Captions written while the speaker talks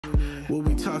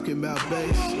talking about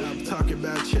bass, talking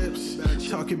about chips,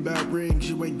 talking about rings.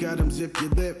 You ain't got them, zip your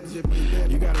lip. You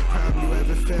got a problem you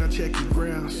haven't found, check your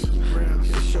grounds.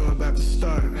 The show about to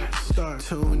start.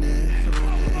 Tune in,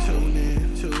 tune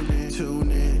in, tune in, tune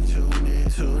in, tune in,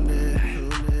 tune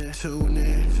in, tune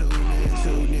in, tune in,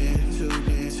 tune in, tune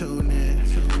in, tune in,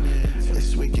 tune in.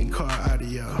 This week in car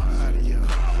audio.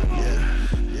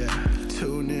 Yeah.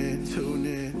 Tune in.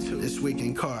 This week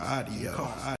in car audio.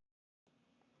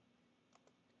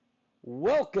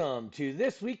 Welcome to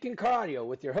This Week in Car Audio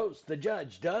with your host, the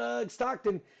Judge, Doug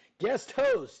Stockton, guest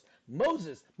host,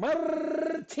 Moses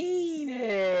Martinez.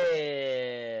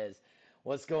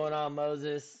 What's going on,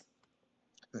 Moses?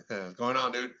 What's going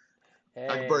on, dude? Hey,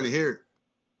 I can barely hear.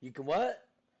 You can what?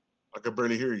 I can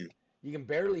barely hear you. You can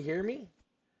barely hear me?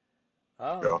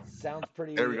 Oh, Yeah. Sounds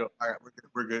pretty... There we go. All right,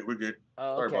 we're good.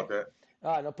 Oh, Sorry okay. about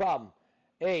that. No problem.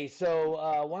 Hey,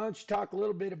 so why don't you talk a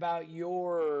little bit about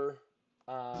your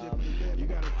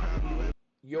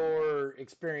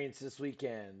experience this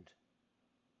weekend?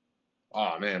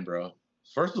 Oh man, bro.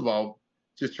 First of all,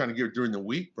 just trying to get during the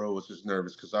week, bro, was just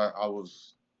nervous because I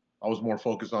was more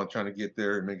focused on trying to get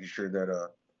there and making sure that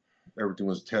everything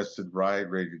was tested right,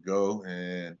 ready to go.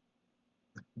 And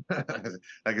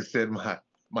like I said,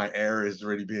 my air is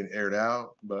already being aired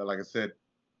out. But like I said,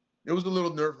 it was a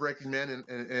little nerve-wracking, man,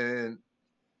 and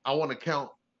I want to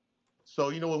count. So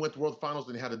when we went to World Finals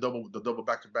and they had the double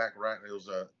back-to-back, right? It was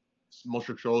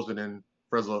motion shows and then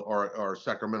Fresno or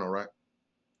Sacramento, right?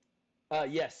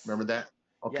 Yes. Remember that?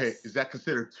 Okay, Yes. Is that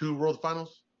considered 2 World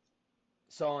Finals?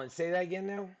 So, and say that again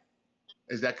now?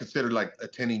 Is that considered like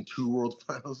attending 2 World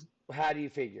Finals? How do you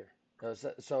figure?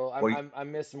 So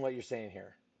I'm missing what you're saying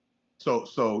here.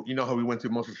 So you know how we went to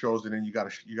motion shows and then you got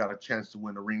a chance to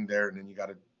win a ring there, and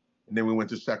then we went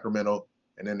to Sacramento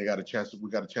and then we got a chance to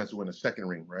win a second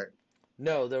ring, right?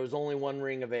 No, there was only one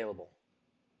ring available.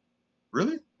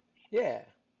 Really? Yeah.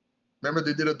 Remember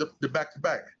they did the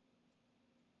back-to-back.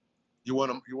 You won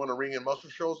a ring in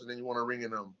motion shows and then you won a ring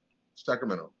in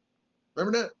Sacramento.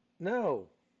 Remember that? No.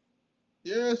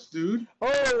 Yes, dude.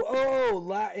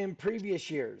 In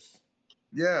previous years.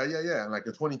 Yeah. Like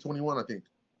in 2021, I think.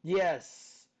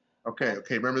 Yes. Okay.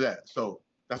 Remember that. So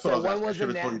that's what I was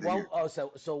asking.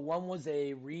 So one was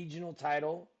a regional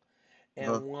title,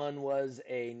 and one was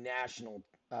a national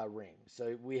ring.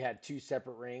 So we had 2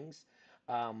 separate rings.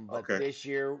 But this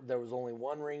year there was only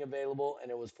one ring available, and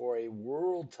it was for a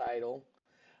world title.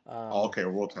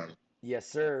 World title. Yes,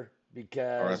 sir.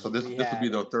 Because all right, so this will be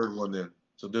the third one then.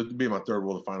 So this would be my third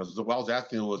World Finals. So what I was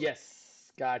asking was.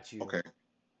 Yes, got you. Okay,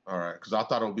 all right, because I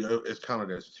thought it's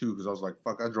counted as 2 because I was like,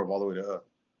 fuck, I drove all the way to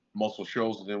multiple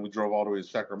shows and then we drove all the way to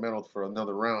Sacramento for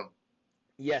another round.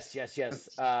 Yes.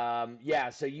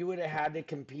 So you would have had to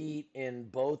compete in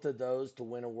both of those to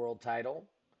win a world title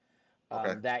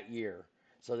that year.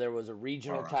 So there was a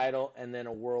regional title and then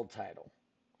a world title.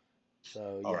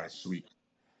 So all right, sweet.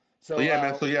 So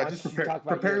man. So yeah, just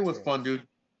preparing was fun, dude.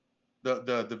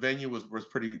 The venue was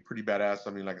pretty badass. I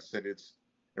mean, like I said, it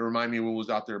reminded me when we was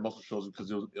out there at muscle shows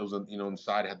because it was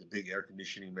inside. It had the big air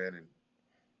conditioning, man, and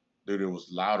dude, it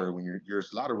was louder when you're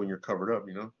louder when you're covered up,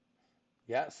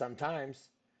 Yeah, sometimes.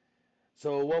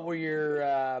 So what were your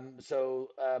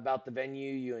about the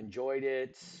venue? You enjoyed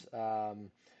it.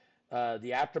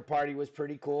 The after party was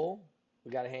pretty cool.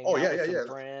 We got to hang out with some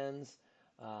friends.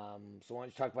 So why don't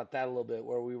you talk about that a little bit,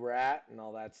 where we were at and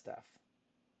all that stuff.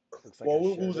 Like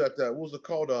what was that? What was it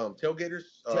called?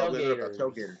 Tailgaters.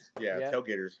 Tailgaters. Yeah,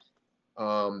 Tailgaters.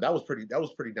 That was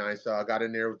pretty nice. I got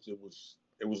in there. It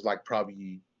was like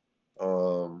probably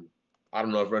I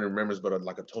don't know if anyone remembers, but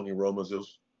like a Tony Roma's. It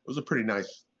was a pretty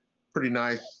nice.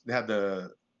 They had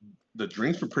the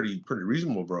drinks were pretty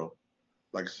reasonable, bro.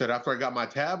 Like I said, after I got my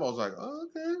tab, I was like, oh,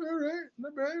 okay, all right,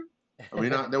 not bad. I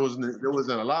mean, there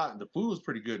wasn't a lot. The food was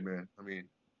pretty good, man. I mean,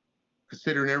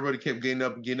 considering everybody kept getting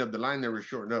up the line, they were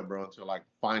shorting up, bro. Until like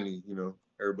finally,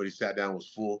 everybody sat down, was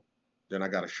full. Then I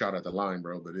got a shot at the line,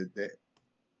 bro. But the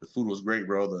food was great,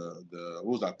 bro. What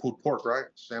was that? Pulled pork, right?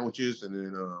 Sandwiches, and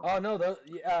then.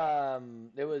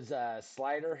 There was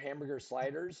hamburger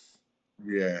sliders.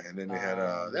 Yeah, and then they had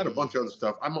a bunch of other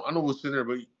stuff. I know we was sitting there,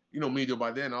 but me,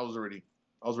 by then I was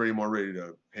already more ready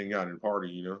to hang out and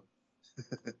party,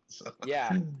 So,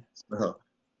 yeah. But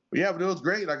it was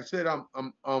great. Like I said, I'm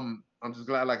just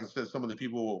glad. Like I said,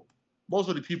 most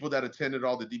of the people that attended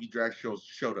all the DB drag shows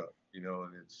showed up, and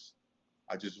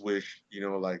I just wish,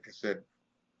 like I said,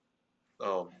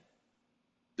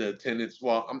 the attendance.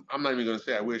 Well, I'm not even gonna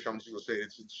say I wish. I'm just gonna say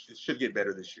it should get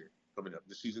better this year coming up.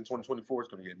 The season 2024 is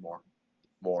gonna get more.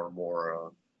 I'm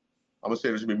gonna say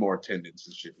there's gonna be more attendance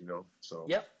and shit, So.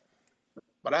 Yep.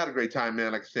 But I had a great time,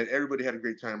 man. Like I said, everybody had a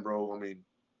great time, bro. I mean,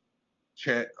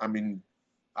 Chet. I mean,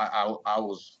 I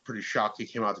was pretty shocked he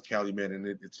came out to Cali, man, and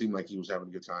it seemed like he was having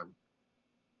a good time.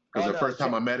 Because Oh the no, first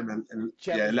time I met him,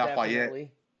 Chet yeah, was in Lafayette,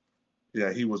 definitely.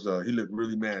 yeah, he was he looked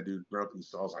really mad, dude, grumpy.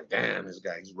 So I was like, damn, this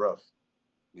guy, he's rough,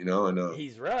 you know. And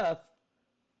He's rough.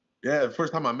 yeah, the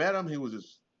first time I met him, he was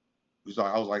just, he was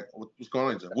like, I was like, what's going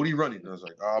on? He's like, what are you running? And I was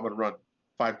like, oh, I'm gonna run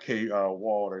 5K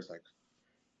wall. And he's like,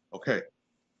 okay.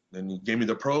 Then he gave me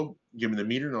the probe, gave me the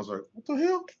meter, and I was like, what the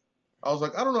hell? I was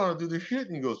like, I don't know how to do this shit.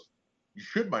 And he goes, you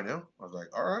should by now. I was like,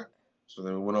 all right. So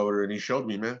then we went over there and he showed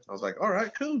me, man. I was like, all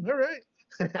right, cool, all right.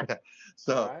 All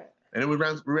So, right. and then we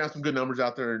ran some good numbers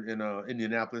out there in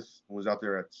Indianapolis. I was out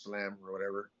there at Slam or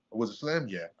whatever. Was it Slam?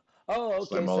 Yeah, Oh, okay.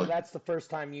 So Slamology. that's the first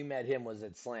time you met him was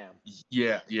at Slam.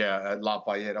 Yeah, at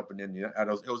Lafayette up in Indiana.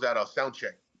 It was at a sound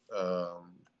check over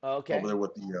Okay. there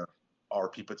with the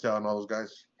RP Patel and all those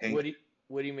guys. Hank.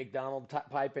 Woody McDonald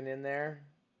piping in there.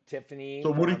 Tiffany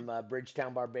So Woody, from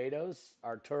Bridgetown, Barbados.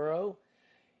 Arturo.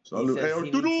 He so, hey says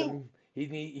Arturo.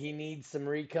 he needs some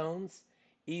recones.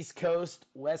 East Coast,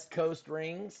 West Coast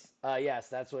rings. Yes,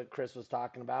 that's what Chris was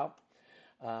talking about.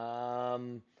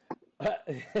 Um,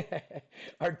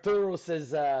 Arturo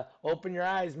says, "Open your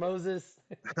eyes, Moses."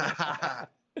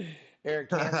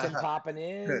 Eric Hansen popping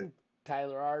in.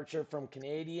 Tyler Archer from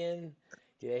Canadian.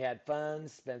 They had fun.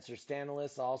 Spencer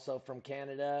Stanilis, also from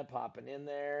Canada, popping in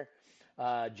there.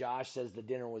 Josh says the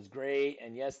dinner was great.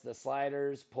 And yes, the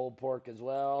sliders, pulled pork as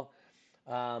well.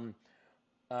 Um,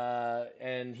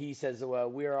 and he says, well,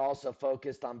 we are also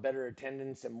focused on better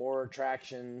attendance and more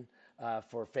attraction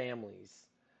for families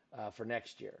for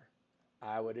next year.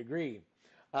 I would agree.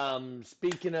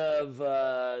 Speaking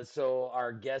of, so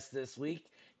our guest this week,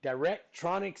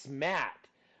 Directronix Matt.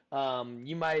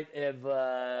 You might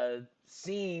have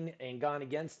seen and gone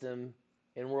against him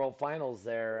in World Finals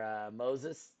there,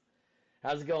 Moses.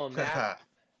 How's it going, Matt?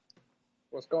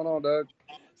 What's going on, Doug?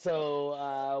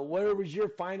 So, what was your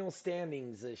final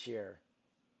standings this year?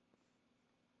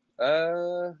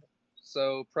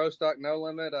 So Pro Stock No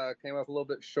Limit, I came up a little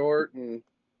bit short and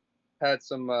had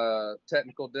some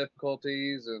technical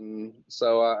difficulties, and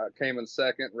so I came in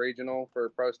second regional for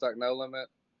Pro Stock No Limit,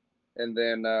 and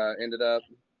then ended up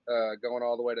going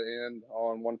all the way to end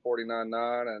on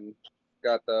 149.9 and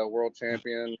got the world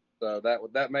champion. So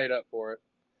that made up for it.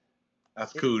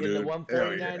 That's cool, in dude. the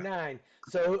 149.9.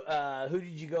 So, who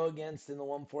did you go against in the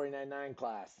 149.9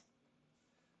 class?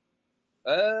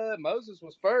 Moses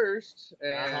was first,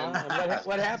 and And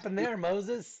what happened there,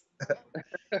 Moses?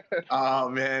 Oh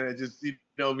man, it just, you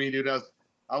know me, dude.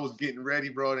 I was getting ready,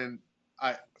 bro, and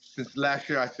since last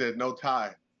year I said no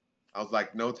tie. I was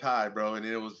like no tie, bro, and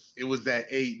it was that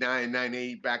 8-9,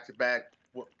 9-8 back to back,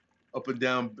 up and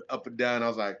down, up and down. I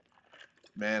was like,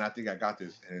 man, I think I got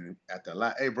this. And at the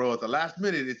last, hey, bro, at the last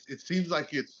minute, it seems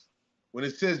like it's, when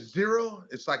it says 0,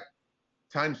 it's like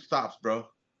time stops, bro,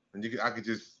 and I could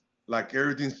just, like,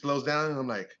 everything slows down, and I'm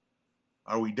like,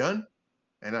 are we done?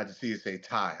 And I just see it say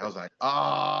tie. I was like,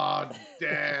 oh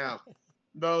damn.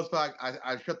 No, so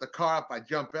I shut the car up, I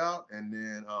jump out, and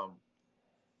then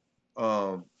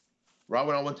right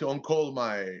when I went to uncall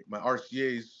my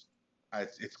RCA's,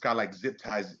 it's got like zip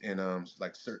ties in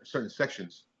like certain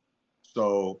sections.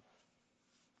 So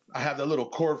I have the little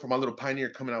cord for my little Pioneer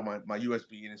coming out my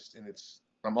USB, and it's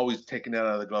I'm always taking that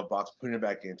out of the glove box, putting it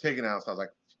back in, taking it out. So I was like,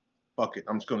 fuck it,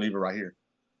 I'm just gonna leave it right here.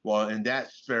 Well, and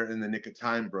that's fair in the nick of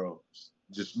time, bro.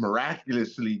 Just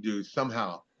miraculously, dude,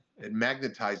 somehow it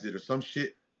magnetized it or some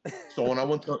shit. So when I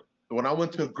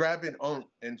went to grab it on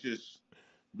and just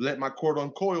let my cord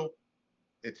uncoil,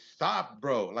 it stopped,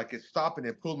 bro. Like it stopped, and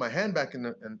it pulled my hand back on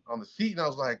the seat, and I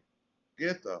was like,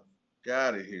 get the fuck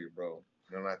out of here, bro.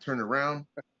 And I turned around,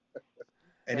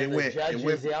 and it the went. judge It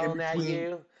went is in yelling between. at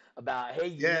you about, hey,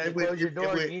 you Yeah, need to close your door.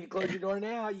 went, You need to close your door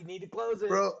now. You need to close it.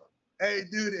 bro. Hey,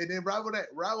 dude, and then right when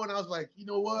I was like, you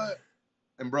know what?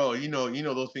 And bro, you know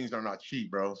those things are not cheap,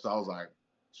 bro. So I was like,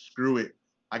 screw it.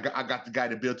 I got the guy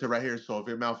that built it right here. So if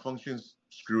it malfunctions,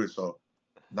 screw it. So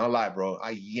not lie, bro.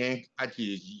 I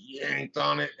just yanked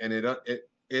on it, and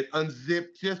it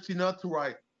unzipped just enough to where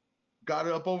I got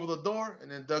it up over the door. And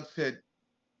then Doug said,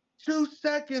 2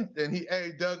 seconds. And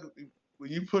hey, Doug,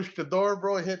 when you pushed the door,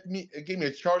 bro, it gave me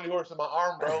a Charlie horse in my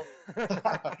arm, bro.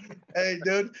 Hey,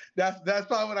 dude, that's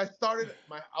why when I started,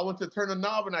 I went to turn the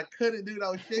knob and I couldn't, dude.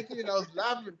 I was shaking and I was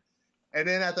laughing. And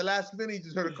then at the last minute, you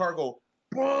just heard a car go,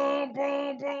 boom,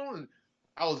 boom, boom. And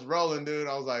I was rolling, dude.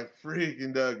 I was like,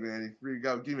 freaking Doug, man. He freaked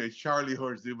out. Give me a Charlie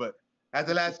horse, dude. But at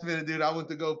the last minute, dude, I went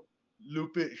to go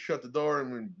loop it, shut the door,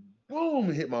 and then boom,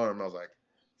 it hit my arm. I was like,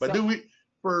 but dude,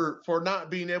 for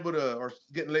not being able to, or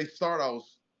getting late start, I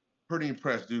was pretty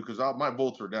impressed, dude, because my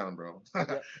volts were down, bro.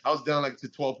 Yep. I was down like to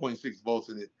 12.6 volts,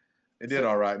 and it did So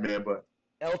all right, man. But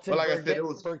Elton like I said, it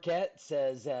was. Burkett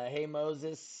says, "Hey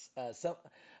Moses,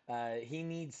 he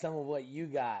needs some of what you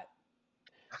got."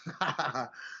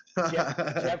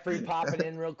 Jeffrey popping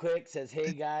in real quick says,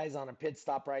 "Hey guys, on a pit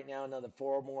stop right now. Another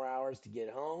 4 more hours to get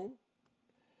home."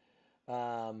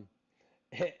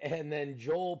 And then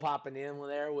Joel popping in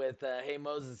there with, "Hey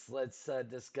Moses, let's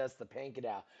discuss the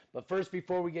Pankadow." But first,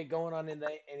 before we get going on into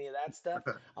any of that stuff,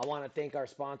 I want to thank our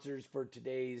sponsors for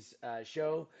today's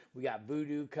show. We got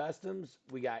Voodoo Customs,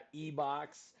 we got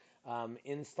eBox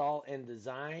Install and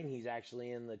Design. He's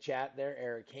actually in the chat there,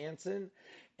 Eric Hansen,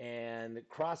 and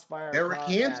Crossfire Eric Car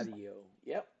Hansen? Audio.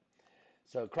 Yep.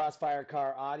 So Crossfire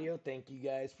Car Audio, thank you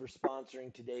guys for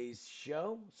sponsoring today's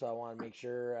show. So I want to make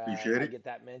sure Appreciate I it. get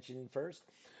that mentioned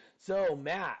first. So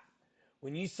Matt,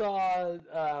 when you saw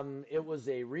it was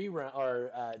a rerun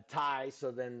or tie, so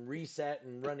then reset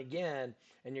and run again,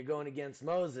 and you're going against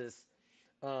Moses,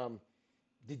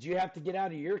 did you have to get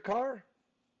out of your car?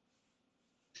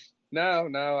 No,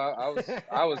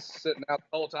 I was sitting out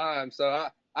the whole time. So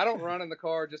I don't run in the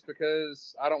car just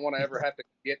because I don't want to ever have to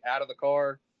get out of the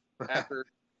car after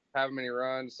having many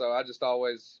runs. So I just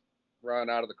always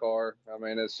run out of the car. I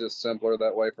mean, it's just simpler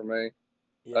that way for me.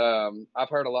 Yeah. I've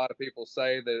heard a lot of people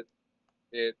say that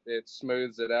it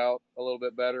smooths it out a little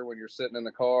bit better when you're sitting in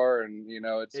the car, and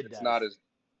it's not as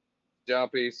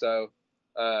jumpy. So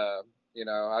I'd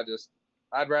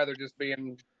rather just be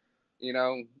in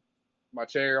my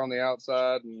chair on the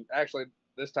outside. And actually,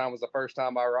 this time was the first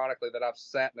time, ironically, that I've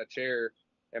sat in a chair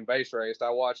and base raced.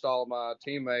 I watched all of my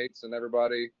teammates and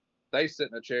everybody, they sit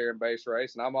in a chair and base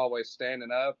race, and I'm always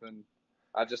standing up. And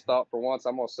I just thought, for once,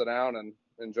 I'm going to sit down and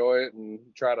enjoy it and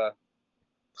try to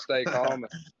stay calm.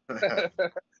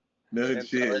 No and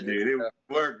shit, so dude. It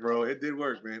worked, bro. It did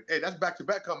work, man. Hey, that's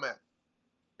back-to-back comeback.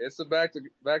 It's a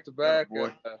back-to-back. Yeah,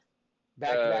 boy.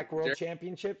 Back-to-back world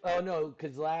championship? Oh, no,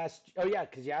 because last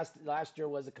year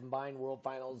was a combined world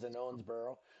finals in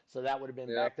Owensboro. So that would have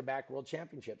been back-to-back world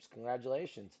championships.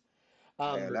 Congratulations.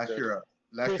 Yeah, last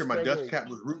year my dust cap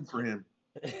was rooting for him.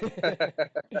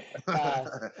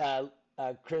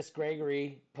 Chris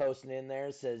Gregory posting in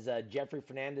there says, Jeffrey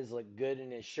Fernandez looked good in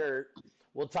his shirt.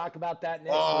 We'll talk about that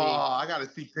next week. Oh, I got to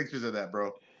see pictures of that,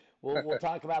 bro. We'll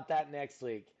talk about that next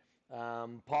week.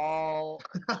 Paul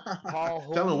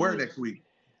Tell him where next week.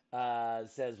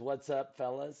 Says, "What's up,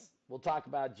 fellas?" We'll talk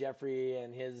about Jeffrey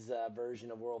and his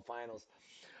version of World Finals.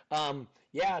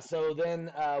 So then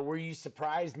were you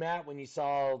surprised, Matt, when you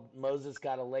saw Moses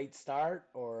got a late start,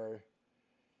 or?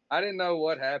 I didn't know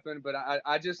what happened, but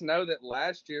I just know that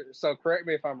last year, so correct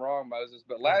me if I'm wrong, Moses,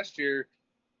 but last year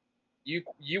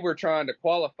you were trying to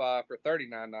qualify for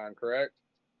 39.9, correct?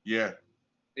 Yeah.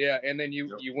 Yeah, and then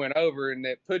you went over, and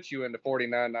it put you into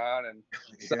 49.9, and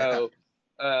so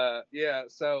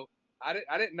so I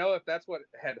didn't know if that's what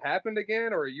had happened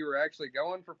again, or you were actually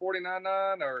going for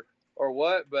 49.9 or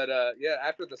what, but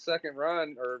after the second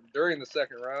run, or during the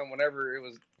second run, whenever it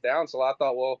was down, so I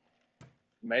thought, well,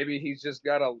 maybe he's just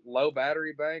got a low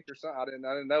battery bank or something. I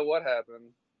didn't know what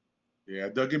happened. Yeah,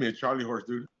 Doug, give me a Charlie horse,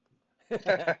 dude.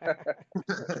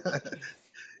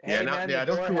 Hey, man, the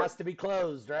door has to be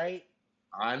closed, right?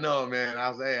 I know, man. I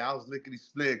was lickety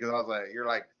split because I was like, you're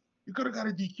like, you could have got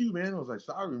a DQ, man. I was like,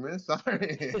 sorry, man,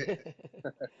 sorry.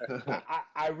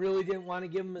 I really didn't want to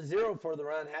give him a 0 for the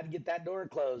run. Had to get that door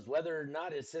closed, whether or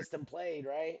not his system played,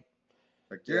 right?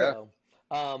 Like, yeah.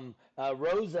 So,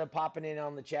 Rosa popping in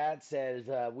on the chat says,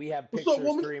 we have pictures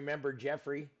to remember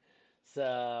Jeffrey.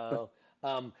 So,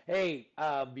 hey,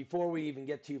 before we even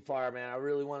get too far, man, I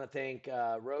really want to thank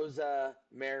Rosa,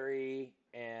 Mary,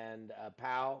 and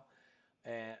Pau.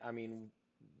 And I mean,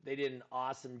 they did an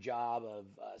awesome job of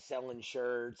selling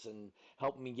shirts and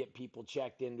helping me get people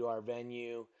checked into our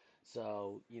venue.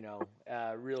 So,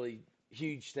 really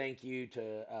huge thank you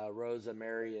to Rosa,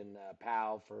 Mary, and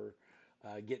Pal for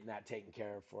getting that taken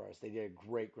care of for us. They did a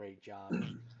great, great job.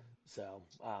 So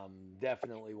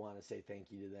definitely want to say thank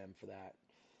you to them for that.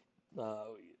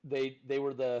 They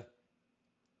were the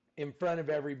in front of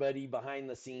everybody, behind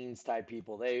the scenes type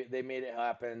people. They made it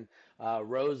happen.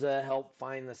 Rosa helped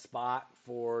find the spot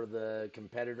for the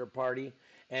competitor party.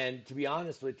 And to be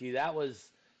honest with you, that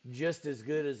was just as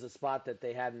good as the spot that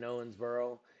they had in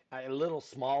Owensboro. A little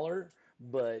smaller,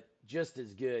 but just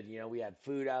as good. We had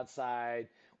food outside.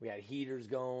 We had heaters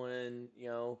going,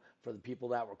 for the people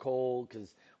that were cold,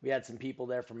 because we had some people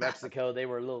there from Mexico. They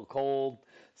were a little cold.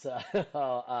 So,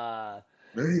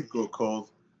 there you go, cold.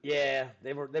 Yeah,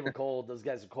 they were cold. Those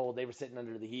guys are cold. They were sitting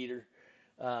under the heater.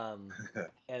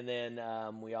 And then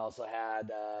we also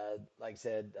had, like I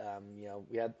said,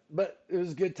 but it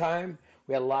was a good time.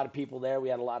 We had a lot of people there. We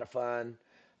had a lot of fun.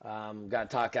 Got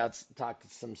to talk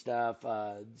some stuff.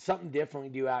 Something different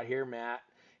we do out here, Matt,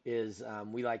 is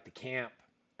we like to camp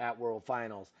at World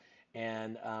Finals,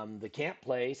 and the camp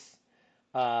place,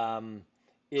 um,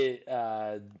 it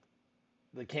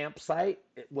the campsite,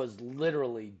 it was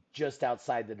literally just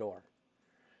outside the door.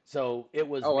 So it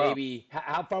was Oh wow. maybe,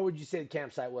 how far would you say the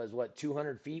campsite was? What,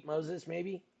 200 feet, Moses,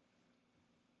 maybe?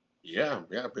 Yeah,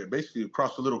 yeah. Basically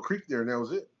across the little creek there, and that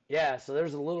was it. Yeah, so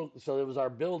so there was our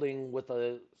building with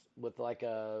like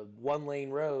a one lane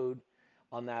road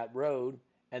on that road,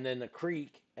 and then the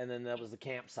creek, and then that was the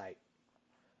campsite.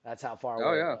 That's how far Oh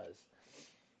away it yeah. was.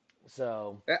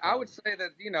 So, I would say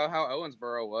that how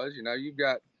Owensboro was. You've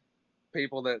got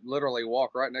people that literally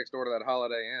walk right next door to that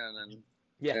Holiday Inn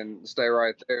yeah. and stay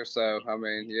right there. So I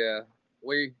mean, yeah,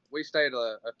 we stayed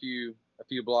a few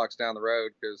blocks down the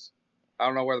road because I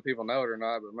don't know whether people know it or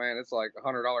not, but man, it's like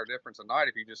 $100 difference a night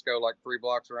if you just go like 3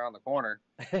 blocks around the corner.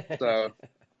 So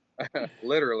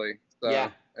literally, Yeah.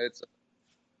 so it's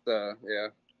yeah.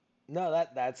 No,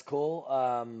 that's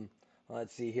cool.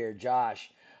 Let's see here,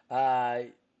 Josh. Uh,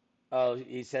 oh,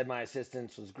 he said my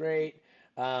assistance was great.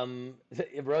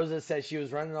 Rosa says she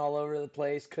was running all over the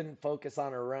place, couldn't focus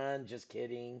on her run. Just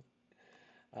kidding.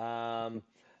 Um,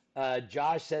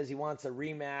 Josh says he wants a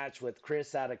rematch with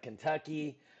Chris out of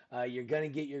Kentucky. You're going to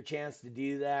get your chance to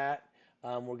do that.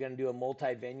 We're going to do a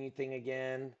multi-venue thing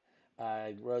again.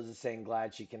 Rosa's saying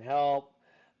glad she can help.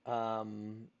 Nice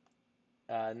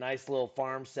little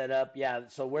farm setup. Yeah,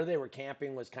 so where they were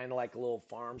camping was kind of like a little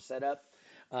farm setup.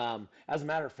 As a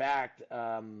matter of fact,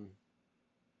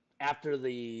 after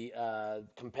the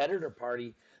competitor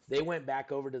party, they went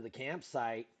back over to the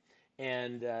campsite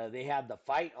and they had the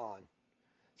fight on.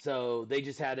 So they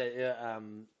just had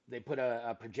they put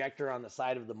a projector on the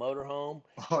side of the motorhome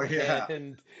Oh yeah,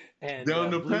 and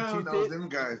down the pound. Bluetooth That was it. them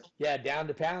guys. Yeah, down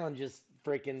to pound, just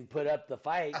freaking put up the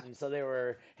fight, and so they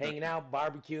were hanging out,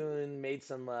 barbecuing, made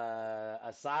some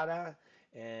asada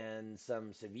and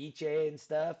some ceviche and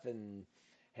stuff, and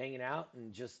hanging out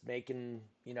and just making,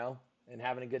 and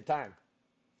having a good time.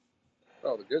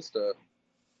 Oh, the good stuff.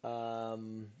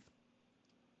 Um,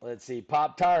 let's see.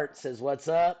 Pop Tart says, "What's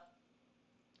up?"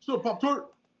 So Pop Tart.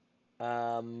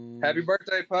 Happy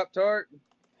birthday, Pop Tart.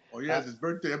 Oh yeah, it's his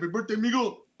birthday. Happy birthday,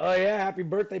 amigo. Oh yeah, happy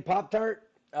birthday, Pop Tart.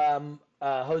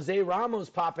 Jose Ramos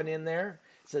popping in there,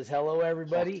 says hello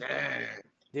everybody. Oh,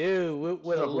 Dude, we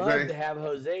would have up, loved Jose? to have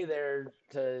Jose there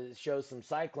to show some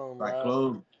Cyclone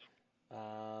love.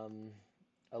 Cyclone.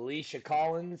 Alicia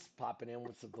Collins popping in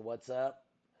with the what's up.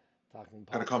 Talking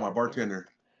Gotta Pop call my Tart bartender.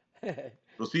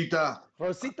 Rosita.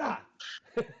 Rosita.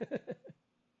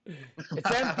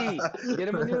 It's empty. Get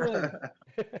him a new one.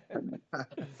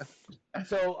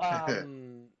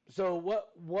 So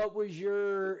what was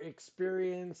your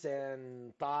experience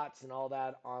and thoughts and all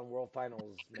that on World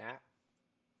Finals, Matt?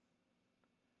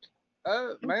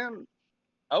 Man,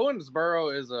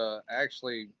 Owensboro is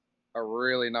actually a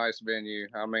really nice venue.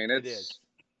 I mean, It is.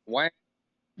 Wayne.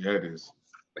 Yeah, it is.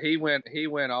 He went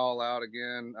all out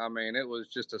again. I mean, it was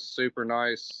just a super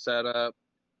nice setup.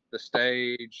 The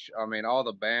stage, I mean, all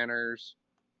the banners.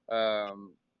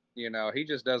 He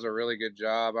just does a really good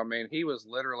job. I mean, he was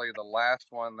literally the last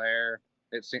one there.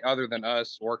 Other than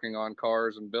us working on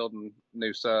cars and building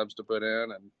new subs to put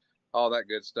in and all that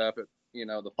good stuff.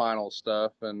 The final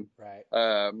stuff, and right.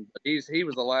 he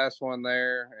was the last one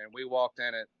there, and we walked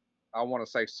in at I want to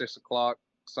say 6 o'clock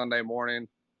Sunday morning.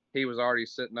 He was already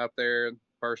sitting up there,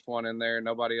 first one in there.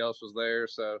 Nobody else was there,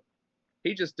 so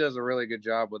he just does a really good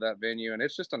job with that venue, and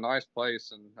it's just a nice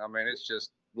place. And I mean, it's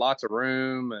just lots of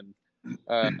room, and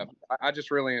I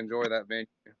just really enjoy that venue.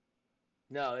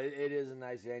 No, it is a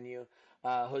nice venue.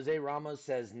 Jose Ramos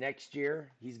says next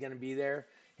year he's going to be there.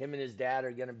 Him and his dad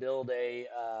are going to build a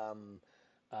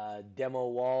demo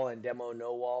wall and demo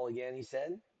no wall again. He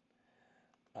said.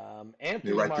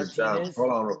 Anthony write this down. Martinez.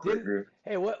 Hold on real quick.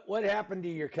 Hey, what happened to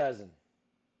your cousin?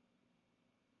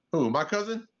 Who? My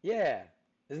cousin? Yeah,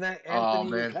 isn't that Oh, Anthony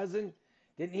your man. cousin?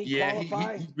 Didn't he Yeah,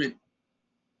 qualify? he's been.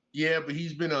 Yeah, but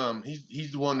he's been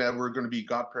he's the one that we're going to be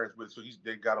godparents with, so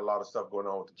they got a lot of stuff going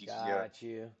on with the TCF. Got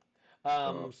you.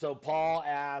 So Paul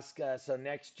asked, so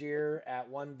next year at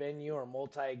one venue or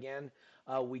multi again?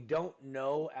 We don't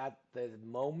know at the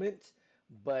moment,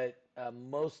 but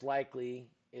most likely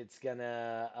it's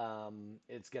gonna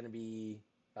be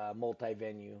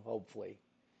multi-venue, hopefully.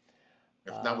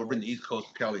 If not, we're in the East Coast,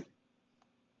 Kelly.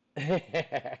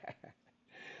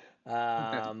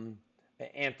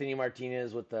 Anthony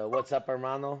Martinez with the "What's up,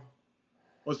 hermano?"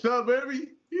 What's up, baby?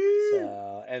 Yeah.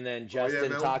 So, and then Oh yeah, Justin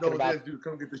man. What you talking know what about this dude?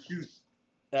 Come get the shoes.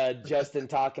 Justin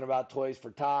talking about Toys for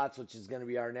Tots, which is going to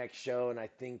be our next show, and I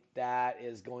think that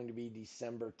is going to be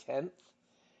December 10th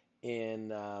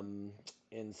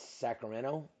in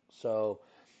Sacramento. So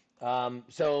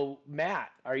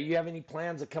Matt, are you have any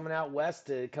plans of coming out west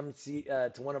to come see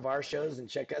to one of our shows and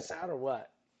check us out, or what?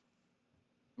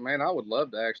 Man, I would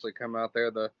love to actually come out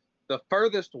there. The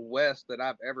furthest west that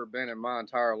I've ever been in my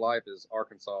entire life is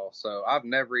Arkansas. So I've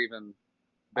never even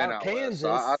been out west. So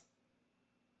Arkansas.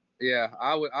 yeah,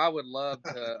 I would love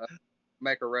to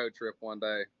make a road trip one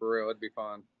day. For real, it'd be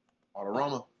fun.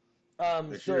 Autorama.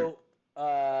 Next year.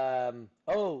 So,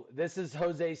 oh, this is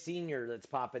Jose Senior that's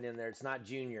popping in there. It's not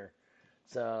Junior.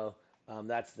 So,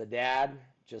 that's the dad,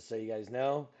 just so you guys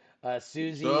know. What's up,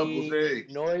 Susie Jose?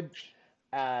 Noib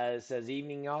says,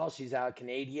 evening, y'all. She's out of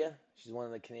Canada. She's one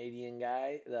of the Canadian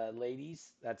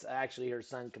ladies. That's actually her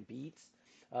son competes.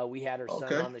 We had her son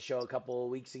Okay. on the show a couple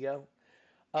of weeks ago.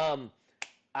 Um,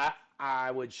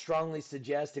 I would strongly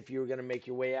suggest if you were going to make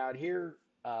your way out here,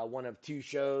 one of two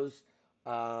shows.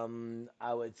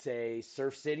 I would say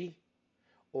Surf City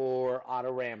or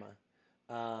Autorama.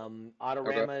 Okay.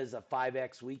 Autorama is a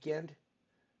 5X weekend,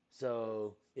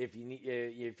 so if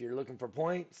you're looking for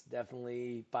points,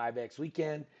 definitely 5X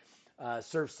weekend.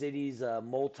 Surf City's a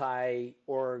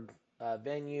multi-org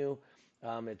venue.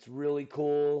 It's really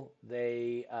cool.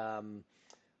 They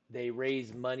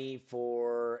raise money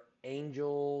for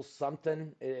Angel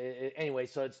something. Anyway,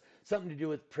 so it's something to do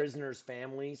with prisoners'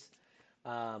 families,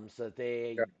 so that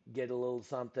they Yeah. get a little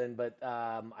something. But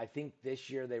I think this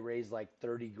year they raised like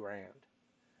 30 grand. Oh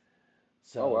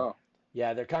So wow.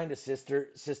 yeah, they're kind of sister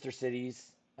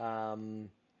cities.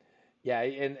 Yeah,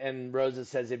 and Rosa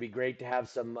says it'd be great to have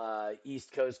some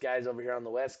East Coast guys over here on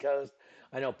the West Coast.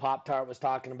 I know Pop Tart was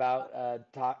talking about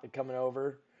coming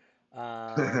over.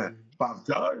 Um, Pop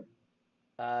Tart.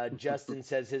 Justin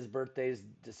says his birthday is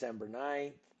December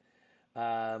 9th.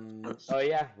 Oh,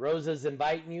 yeah, Rosa's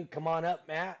inviting you. Come on up,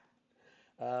 Matt.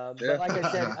 But Yeah. like I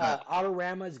said,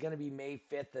 Autorama is going to be May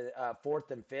 5th,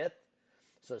 4th and 5th.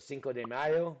 So Cinco de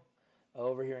Mayo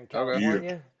over here in Okay. Yeah.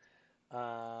 California.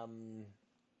 Um,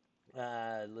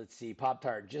 let's see, Pop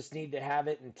Tart. Just need to have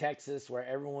it in Texas where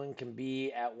everyone can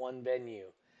be at one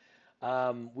venue.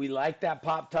 We like that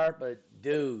Pop Tart, but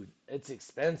dude, it's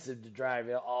expensive to drive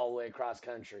it all the way across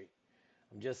country.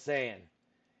 I'm just saying.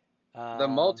 The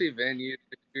Um, multi-venue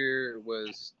this year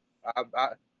was,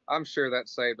 I'm sure that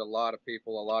saved a lot of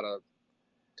people a lot of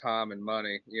time and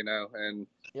money, and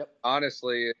yep.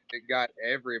 honestly, it got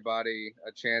everybody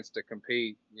a chance to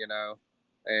compete,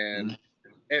 and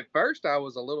at first I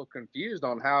was a little confused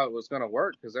on how it was going to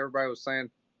work because everybody was saying,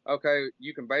 okay,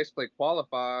 you can basically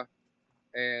qualify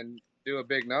and do a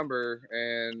big number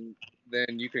and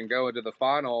then you can go into the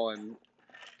final and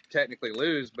technically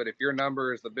lose, but if your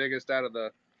number is the biggest out of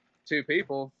the two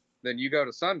people, then you go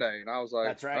to Sunday. And I was like,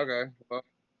 That's right. okay, well,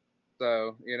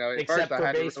 so at first Except I for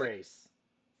had to base really, race.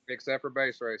 except for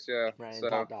base race, yeah. Right, and So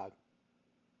Top Dog.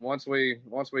 once we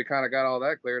kind of got all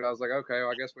that cleared, I was like, okay,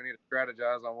 well, I guess we need to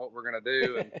strategize on what we're gonna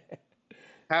do and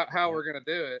how we're gonna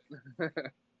do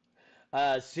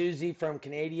it. Susie from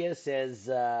Canada says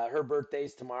her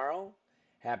birthday's tomorrow.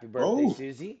 Happy birthday, Oh,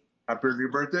 Susie. happy early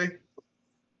birthday.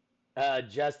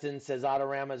 Justin says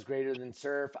Autorama is greater than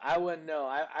Surf. I wouldn't know.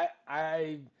 I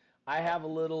have a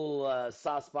little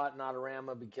soft spot in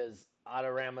Autorama because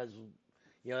Autorama's,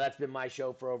 that's been my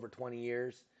show for over 20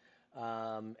 years.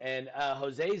 And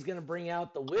Jose's going to bring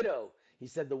out the Widow. He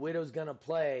said the Widow's going to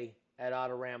play at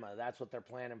Autorama. That's what they're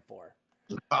planning for.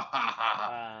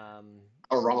 Um,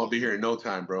 Autorama will be here in no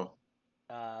time, bro.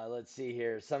 let's see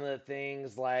here. Some of the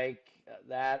things like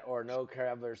that or No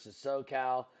Crab versus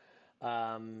SoCal.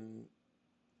 Um,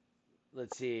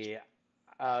 let's see.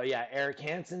 Yeah, Eric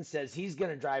Hansen says he's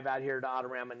going to drive out here to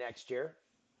Autorama next year.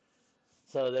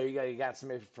 So there you go. You got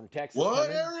somebody from Texas What,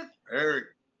 coming. Eric? Eric.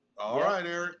 All Yep. right,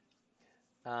 Eric.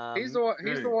 He's the one.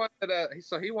 He's Hey. the one that.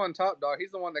 So he won Top Dog.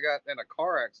 He's the one that got in a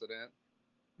car accident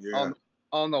Yeah.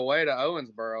 on the way to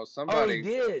Owensboro. Oh, Somebody, he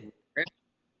did.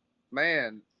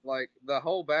 man, like the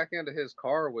whole back end of his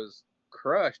car was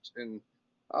crushed, and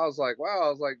I was like, wow. I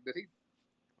was like, did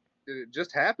it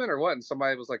just happen or what? And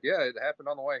somebody was like, yeah, it happened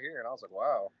on the way here, and I was like,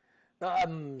 wow.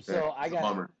 So It's a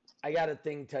bummer. I got a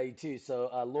thing to tell you too. So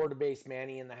Lord of Base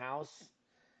Manny in the house.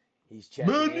 He's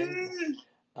checking Money.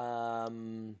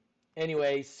 in.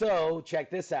 Anyway, so check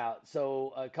this out.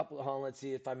 So let's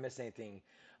see if I missed anything.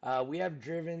 We have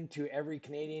driven to every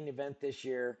Canadian event this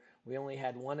year. We only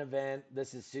had one event.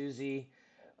 This is Susie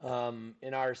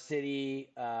in our city,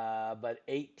 but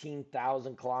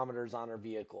 18,000 kilometers on her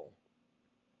vehicle.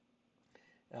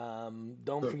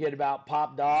 Don't forget about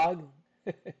Pop Dog.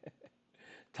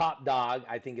 Top Dog,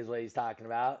 I think is what he's talking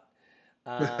about.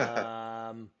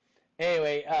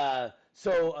 Anyway,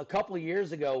 so a couple of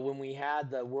years ago when we had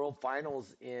the World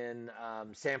Finals in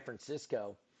San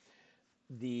Francisco,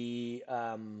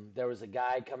 there was a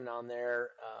guy coming on there.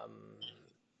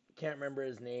 Can't remember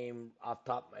his name off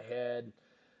the top of my head,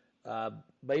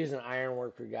 but he's an iron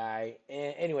worker guy.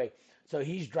 Anyway, so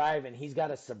he's driving. He's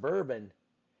got a Suburban,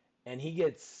 and he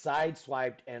gets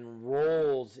sideswiped and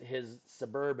rolls his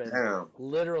Suburban Damn.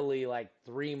 literally like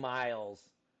 3 miles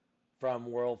from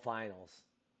World Finals.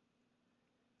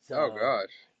 So, Oh gosh.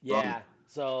 yeah.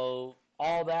 So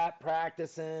all that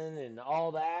practicing and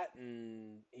all that,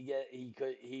 and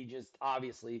he just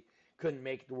obviously couldn't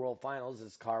make the World Finals.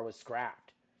 His car was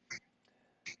scrapped.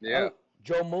 Yeah. Oh,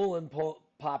 Joe Mullen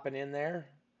popping in there.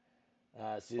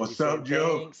 Susie What's said up,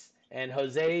 Joe? thanks. And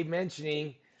Jose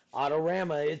mentioning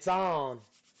Autorama, it's on.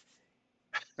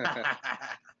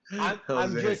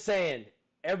 I'm just saying,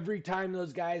 every time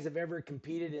those guys have ever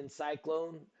competed in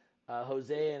Cyclone,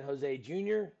 Jose and Jose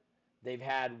Jr., they've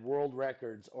had world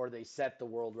records, or they set the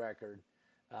world record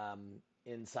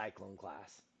in Cyclone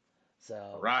class.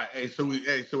 So right. So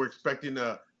we're expecting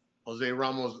Jose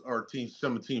Ramos or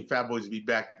some of Team Fat Boys to be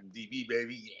back in DB,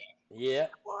 baby. Yeah.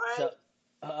 What? So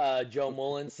Joe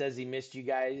Mullen says he missed you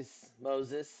guys,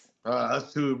 Moses.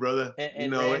 Us too, brother.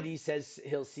 And Randy says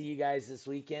he'll see you guys this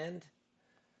weekend.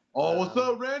 Oh, what's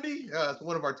up, Randy? It's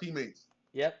one of our teammates.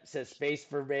 Yep, says Space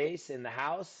for Base in the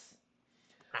house.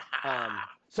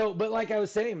 But like I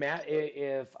was saying, Matt,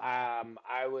 if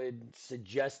I would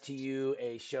suggest to you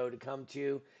a show to come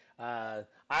to,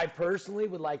 I personally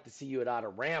would like to see you at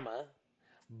Autorama,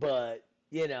 but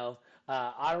if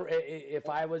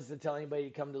I was to tell anybody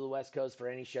to come to the West Coast for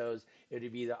any shows, it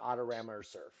would be either Autorama or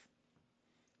Surf.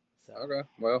 So. Okay,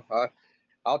 well,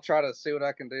 I'll try to see what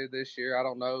I can do this year. I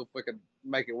don't know if we could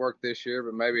make it work this year,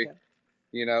 but maybe,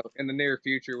 in the near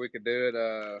future we could do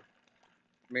it.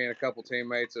 Me and a couple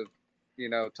teammates have,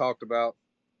 talked about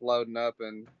loading up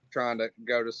and trying to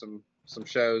go to some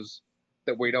shows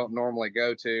that we don't normally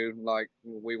go to. Like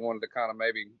we wanted to kind of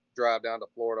maybe drive down to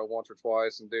Florida once or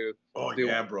twice and do. Oh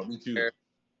yeah, bro, me too.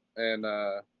 And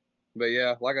but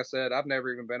yeah, like I said, I've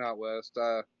never even been out west.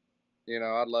 I'd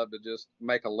love to just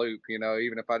make a loop.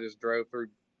 Even if I just drove through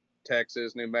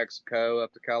Texas, New Mexico,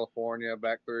 up to California,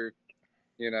 back through,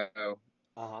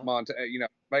 Montana.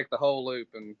 Make the whole loop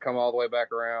and come all the way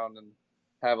back around and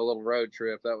have a little road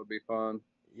trip. That would be fun.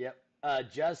 Yep.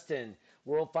 Justin,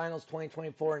 World Finals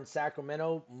 2024 in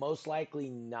Sacramento, most likely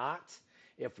not.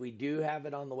 If we do have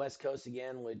it on the West Coast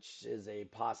again, which is a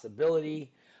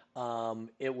possibility,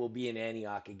 it will be in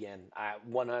Antioch again.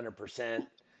 100%.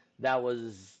 That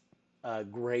was a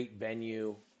great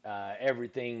venue.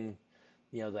 Everything,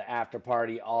 the after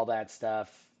party, all that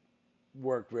stuff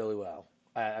worked really well.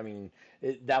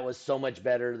 That was so much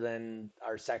better than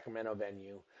our Sacramento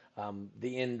venue.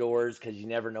 The indoors, because you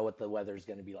never know what the weather is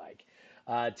going to be like.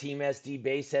 Team SD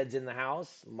Basehead's in the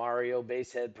house. Mario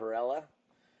Basehead Perella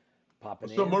popping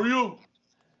in. What's up, Mario?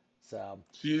 So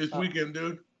see you this weekend,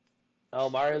 dude. Oh,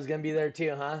 Mario's going to be there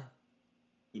too, huh?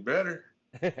 You better.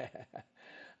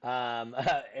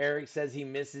 Eric says he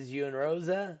misses you and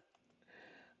Rosa.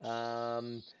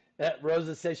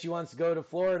 Rosa says she wants to go to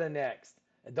Florida next.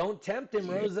 Don't tempt him,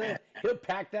 Rosa. He'll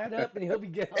pack that up and he'll be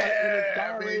getting in his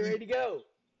car ready to go.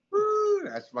 Woo,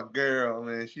 that's my girl,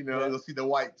 man. She knows. You'll see the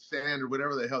white sand or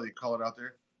whatever the hell you call it out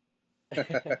there.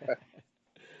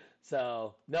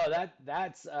 So no,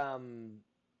 that's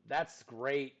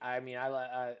great. I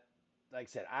like I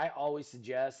said, I always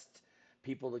suggest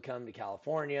people to come to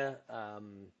California,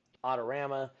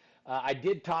 Autorama. I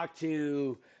did talk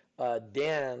to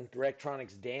Dan,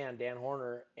 Directronix Dan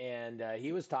Horner, and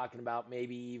he was talking about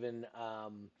maybe even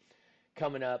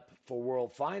coming up for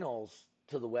World Finals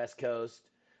to the West Coast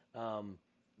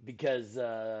because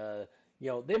they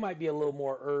might be a little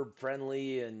more herb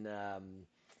friendly, and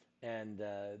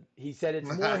he said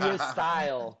it's more his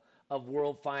style of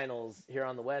World Finals here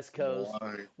on the West Coast,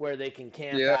 where they can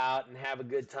camp out and have a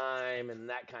good time and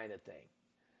that kind of thing.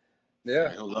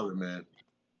 Yeah, he'll love it, man.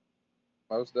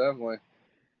 Most definitely.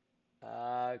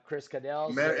 Chris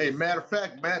Cadell. Matter of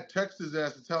fact, Matt texted his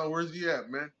ass to tell him where's he at,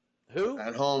 man. Who?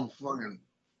 At home, fucking.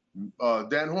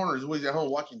 Dan Horner is always at home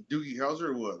watching Doogie Howser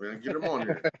or what, man? Get him on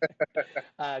here.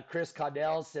 Chris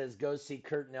Caudell says go see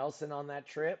Kurt Nelson on that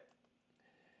trip.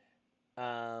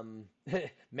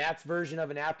 Matt's version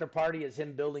of an after party is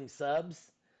him building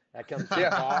subs. That comes to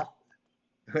the fall.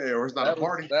 Hey, or it's not a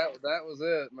party. That was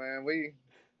it, man. We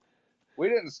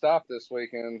didn't stop this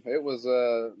weekend. It was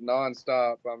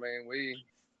nonstop. I mean,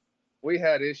 we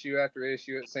had issue after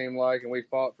issue, it seemed like, and we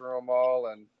fought through them all.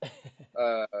 And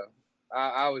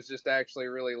I was just actually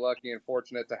really lucky and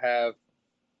fortunate to have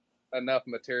enough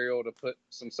material to put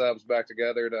some subs back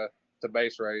together to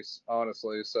base race,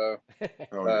 honestly. So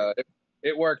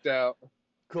it worked out.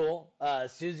 Cool.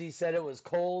 Susie said it was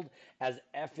cold as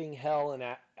effing hell in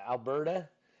Alberta.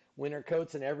 Winter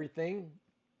coats and everything.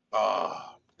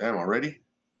 Damn, already?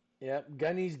 Yep.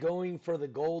 Gunny's going for the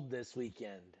gold this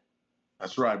weekend.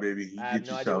 That's right, baby. You I have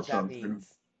get no idea yourself what that something.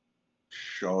 means.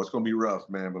 Sure, it's going to be rough,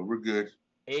 man, but we're good.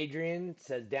 Adrian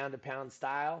says down to pound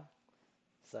style.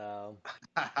 So,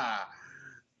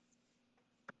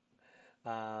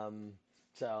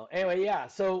 so anyway, yeah.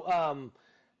 So,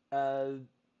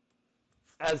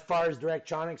 as far as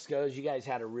Directronix goes, you guys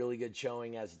had a really good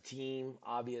showing as a team,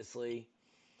 obviously.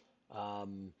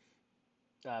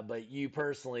 But you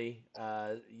personally,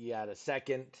 you had a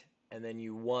second, and then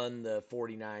you won the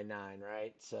 49.9,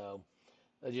 right? So,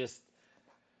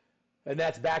 and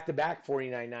that's back-to-back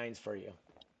 49.9s for you.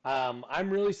 I'm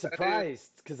really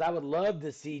surprised because I would love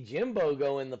to see Jimbo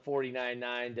go in the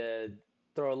 49.9 to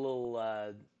throw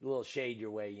a little shade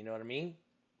your way. You know what I mean?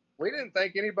 We didn't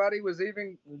think anybody was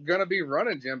even going to be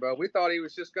running Jimbo. We thought he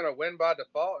was just going to win by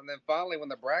default. And then finally, when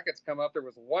the brackets come up, there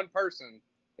was one person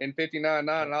in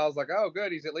 59.9, and I was like, oh,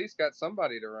 good. He's at least got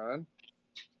somebody to run.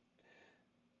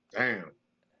 Damn.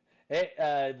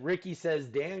 Hey, Ricky says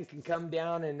Dan can come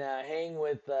down and hang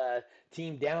with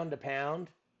Team Down to Pound.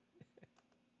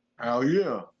 Hell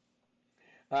yeah.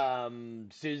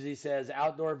 Susie says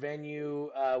outdoor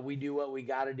venue, we do what we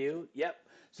got to do. Yep.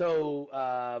 So,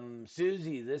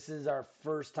 Susie, this is our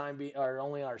first time, or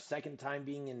only our second time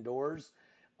being indoors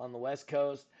on the West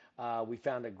Coast. We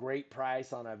found a great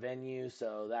price on a venue,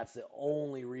 so that's the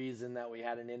only reason that we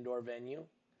had an indoor venue.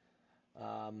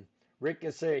 Rick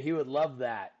is saying he would love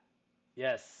that.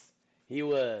 Yes, he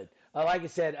would. Like I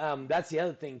said, that's the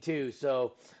other thing too.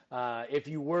 So, if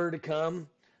you were to come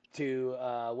to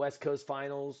West Coast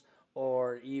Finals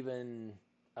or even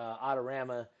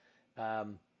Autorama,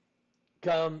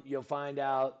 come, you'll find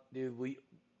out, dude.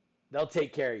 They'll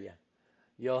take care of you.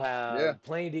 You'll have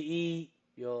plenty to eat.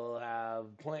 You'll have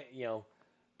plenty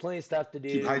of stuff to do.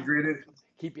 Keep hydrated.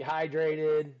 Keep you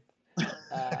hydrated.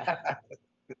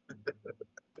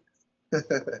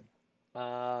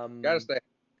 Gotta stay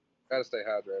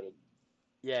hydrated.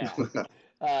 Yeah.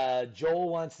 Joel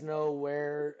wants to know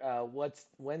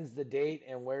when's the date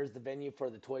and where's the venue for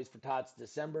the Toys for Tots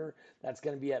December. That's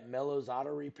going to be at Mello's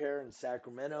Auto Repair in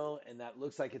Sacramento, and that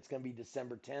looks like it's going to be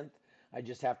December 10th. I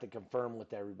just have to confirm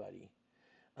with everybody.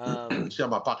 See how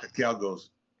my pocket cow goes.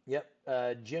 Yep.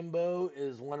 Jimbo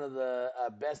is one of the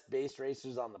best base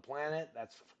racers on the planet.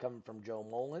 That's coming from Joe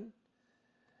Mullen.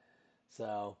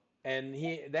 So, and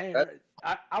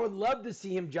I would love to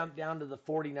see him jump down to the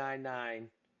 49.9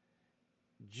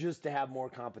 just to have more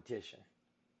competition.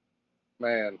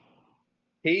 Man,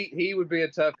 he would be a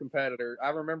tough competitor. I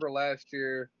remember last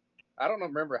year, I don't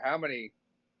remember how many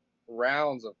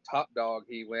rounds of Top Dog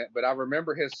he went, but I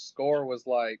remember his score was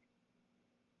like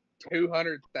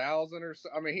 200,000 or so.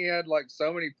 I mean, he had like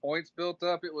so many points built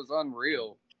up, it was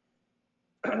unreal.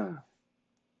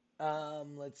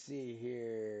 Let's see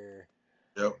here.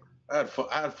 Yep, I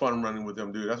had fun running with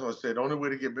him, dude. That's what I said. The only way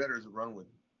to get better is to run with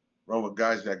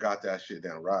guys that got that shit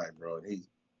down right, bro. And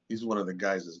he's one of the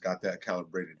guys that's got that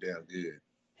calibrated down good.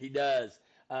 He does.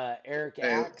 Eric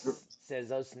Axe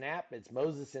says, "Oh snap! It's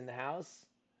Moses in the house."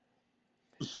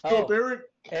 What's up, Eric?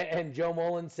 And Joe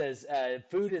Mullen says,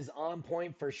 "Food is on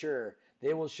point for sure.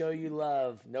 They will show you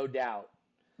love, no doubt."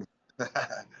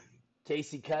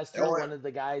 Casey Custer, one of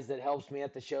the guys that helps me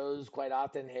at the shows quite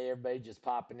often. Hey, everybody, just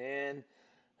popping in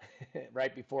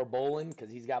right before bowling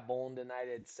because he's got bowling tonight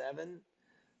at 7.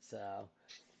 So,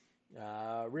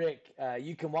 Rick,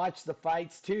 you can watch the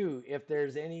fights too if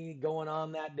there's any going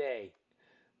on that day.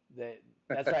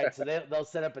 That's right. So they'll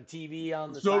set up a TV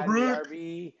on the side of the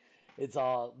RV. It's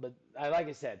all, but like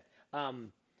I said,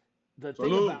 the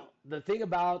thing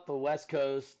about the West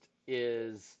Coast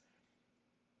is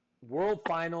World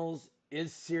Finals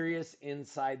is serious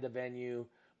inside the venue,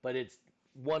 but it's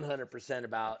 100%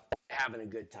 about having a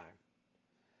good time.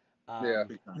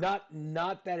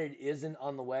 Not that it isn't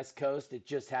on the West Coast. It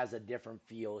just has a different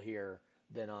feel here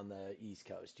than on the East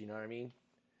Coast. You know what I mean?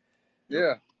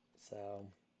 Yeah. So,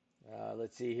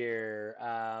 let's see here.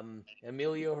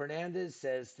 Emilio Hernandez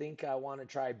says, think I want to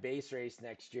try base race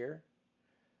next year.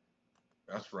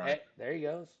 That's right. Hey, there he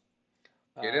goes.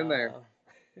 Get in there.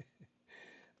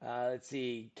 Let's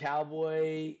see.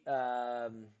 Cowboy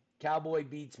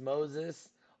beats Moses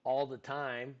all the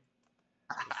time.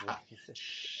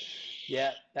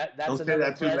 Yeah, Don't say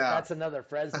that too loud. That's another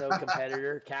Fresno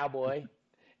competitor, Cowboy,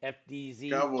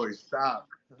 FDZ. Cowboys, stop.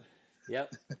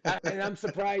 Yep. And I'm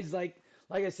surprised, like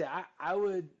I said, I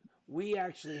would. We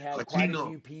actually had quite a Latino.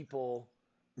 few people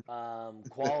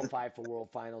qualify for World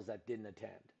Finals that didn't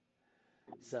attend.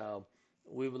 So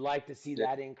we would like to see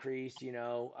that increase.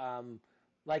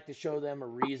 Like to show them a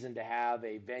reason to have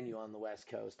a venue on the West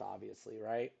Coast, obviously,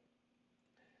 right?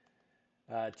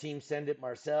 Team Send It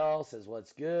Marcel says,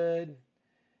 "What's good?"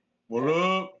 What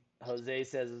up? Jose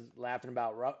says, laughing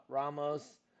about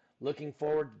Ramos. Looking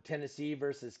forward to Tennessee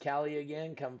versus Cali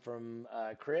again. Come from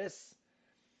Chris.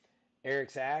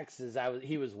 Eric Sachs says,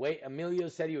 Emilio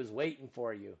said he was waiting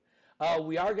for you.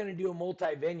 We are going to do a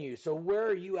multi-venue. So where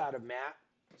are you out of, Matt,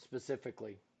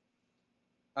 specifically?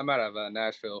 I'm out of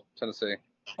Nashville, Tennessee.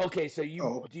 Okay, so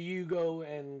do you go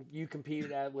and you compete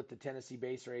with the Tennessee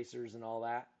base racers and all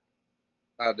that?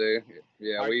 I do.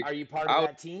 Yeah. Are you part of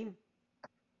that team?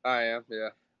 I am. Yeah.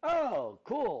 Oh,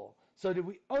 cool. So did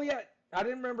we? Oh yeah, I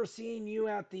didn't remember seeing you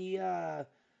at the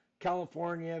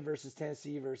California versus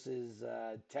Tennessee versus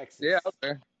Texas. Yeah, I was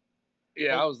there.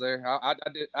 Yeah, I was there.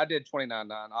 I did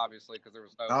 29.9 obviously because there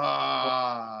was no.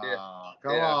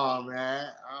 Come on,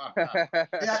 man.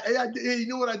 Yeah, you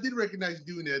know what? I did recognize you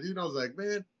doing that, dude. I was like,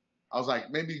 man. I was like,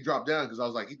 maybe he dropped down because I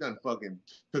was like, he done fucking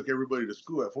took everybody to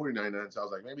school at 49.9. So I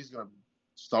was like, maybe he's gonna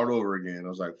start over again. I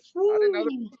was like, I didn't know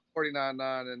there was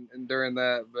 49.9 and during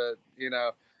that, but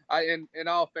in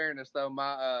all fairness though,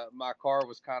 my car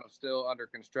was kind of still under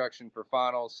construction for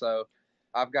finals, so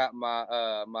I've got my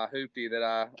my hoopty that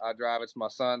I drive. It's my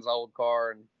son's old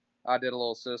car, and I did a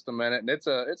little system in it, and it's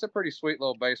a pretty sweet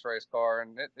little base race car,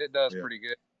 and it does pretty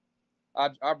good.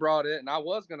 I brought it, and I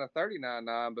was gonna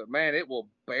 39.9, but man, it will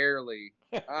barely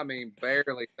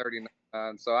 39.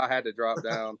 So I had to drop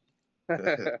down.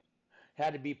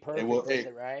 Had to be perfect with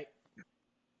it, right?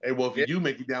 Hey, well, if you do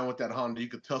make it down with that Honda, you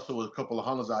could tussle with a couple of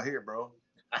Hondas out here, bro.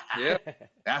 Yeah,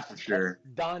 that's for sure.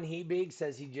 Don Hebig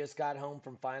says he just got home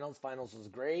from finals. Finals was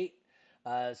great.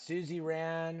 Susie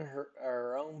ran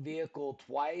her own vehicle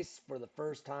twice for the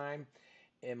first time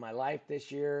in my life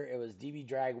this year. It was DB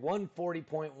Drag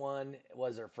 140.1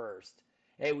 was her first.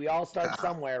 Hey, we all start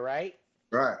somewhere, right?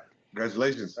 Right.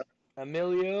 Congratulations.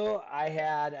 Emilio, I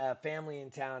had a family in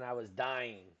town. I was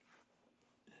dying.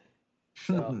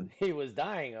 So he was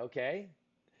dying, okay.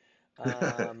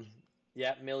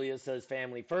 Yeah, Emilio says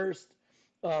family first.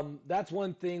 That's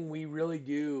one thing we really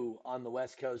do on the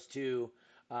West Coast too,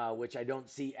 which I don't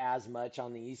see as much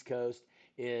on the East Coast,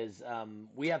 is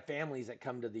we have families that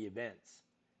come to the events.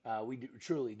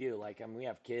 Truly do. Like, we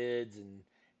have kids and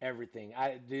everything.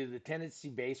 The Tennessee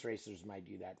base racers might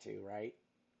do that too, right?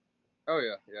 Oh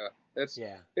yeah.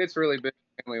 It's really big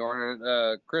family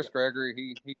oriented. Chris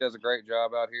Gregory, he does a great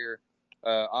job out here.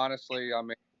 Honestly, I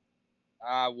mean,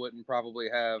 I wouldn't probably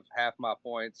have half my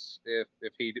points if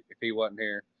he wasn't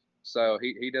here. So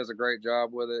he does a great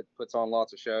job with it. Puts on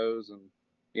lots of shows, and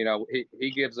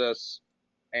he gives us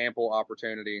ample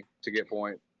opportunity to get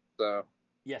points. So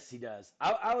yes, he does.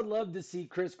 I would love to see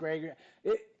Chris Gregory.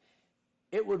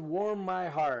 It would warm my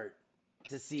heart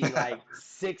to see like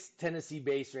 6 Tennessee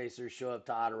base racers show up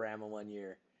to Autorama one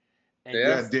year and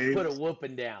just put a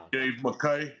whooping down. Dave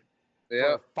McKay.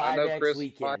 Yeah, for 5X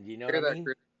weekend. You know what I mean?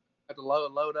 Have to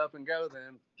load up and go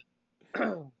then.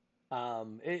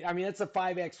 It's a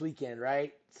 5X weekend,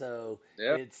 right? So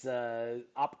it's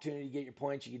opportunity to get your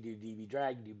points. You can do DB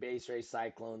Drag, you can do base race,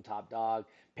 Cyclone, Top Dog,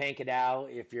 Pank It Out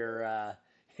if you're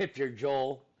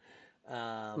Joel.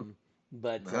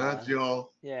 But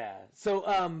Joel. Yeah. So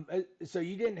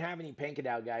you didn't have any Pank It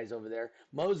Out guys over there.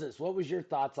 Moses, what was your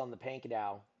thoughts on the Pank It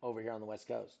Out over here on the West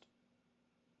Coast?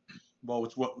 Well,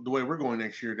 it's the way we're going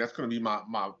next year. That's going to be my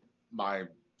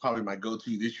probably my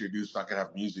go-to this year, dude, so I can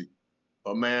have music.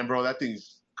 But man, bro, that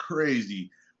thing's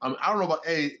crazy. I don't know about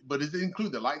but does it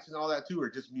include the lights and all that too, or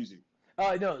just music?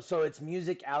 No. So it's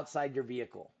music outside your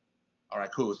vehicle. All right,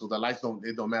 cool. So the lights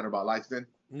don't matter about lights then?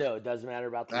 No, it doesn't matter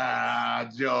about the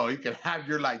lights. Joe, you can have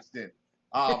your lights then.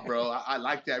 Bro, I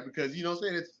like that because you know what I'm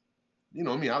saying, it's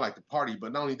me, I like to party,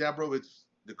 but not only that, bro, it's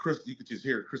the crystal. You could just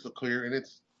hear it crystal clear, and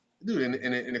it's. Dude,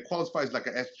 and it qualifies like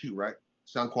a SQ, right?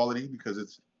 Sound quality, because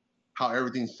it's how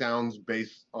everything sounds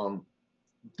based on,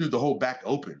 dude, the whole back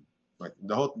open. Like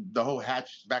the whole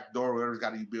hatch, back door, whatever's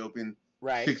got to be open.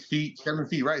 Right. 6 feet, 7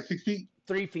 feet, right? 6 feet?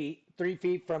 3 feet. 3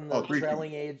 feet from the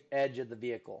trailing edge of the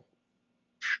vehicle.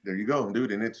 There you go,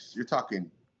 dude. And you're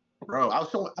talking, bro. I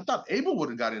thought Abel would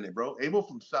have got in it, bro. Abel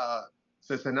from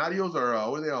Cesenarios,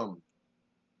 or were they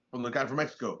from the guy from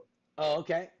Mexico? Oh,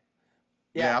 okay.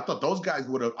 Yeah, Yeah. I thought those guys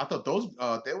would have. I thought those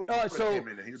they would have So came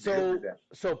in and he so did that.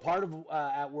 so part of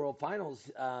at World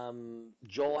Finals,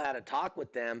 Joel had a talk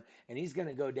with them, and he's going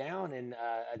to go down and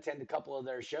attend a couple of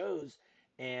their shows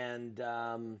and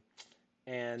kind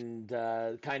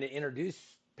of introduce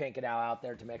Pankadao out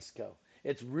there to Mexico.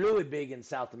 It's really big in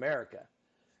South America.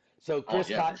 So Oh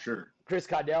yeah, for sure. Chris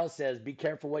Caudell says, "Be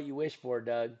careful what you wish for,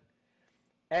 Doug."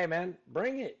 Hey man,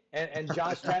 bring it. And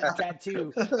Josh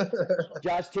Tattoo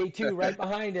right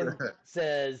behind him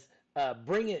says,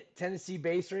 "Bring it, Tennessee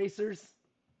Base Racers."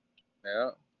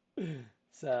 Yeah.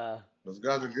 So Those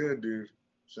guys are good, dude.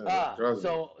 Trust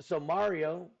me. so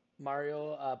Mario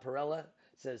Perella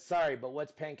says, "Sorry, but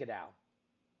what's Pankadao?"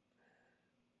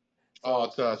 Oh,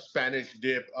 So it's a Spanish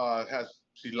dip. Has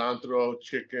cilantro,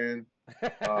 chicken,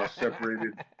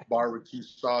 separated barbecue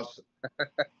sauce.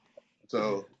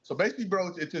 So basically, bro,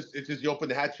 it's just you open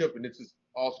the hatch up and it's just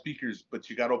all speakers, but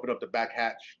you got to open up the back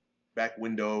hatch, back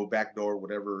window, back door,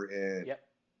 whatever, and yep.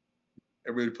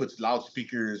 everybody puts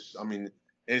loudspeakers. I mean,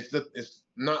 it's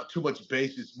not too much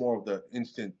bass. It's more of the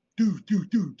instant do.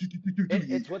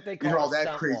 It's what they You hear call all a that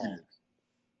stunt craziness. wall.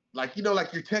 Like,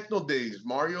 like your techno days,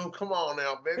 Mario. Come on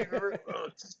now, baby. Remember?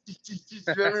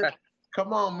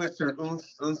 Come on, Mr.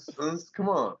 Come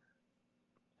on.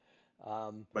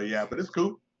 But yeah, but it's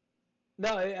cool.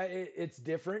 No, it's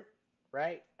different,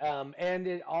 right? And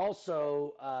it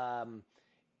also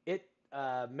it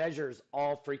measures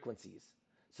all frequencies,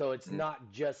 so it's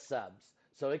not just subs.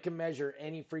 So it can measure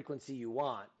any frequency you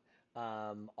want,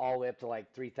 all the way up to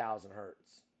like 3,000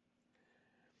 hertz.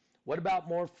 What about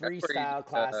more That's pretty. freestyle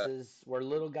classes where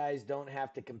little guys don't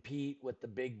have to compete with the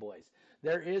big boys?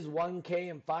 There is 1K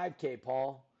and 5K,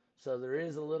 Paul. So there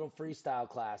is a little freestyle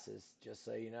classes, just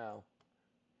so you know.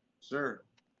 Sure.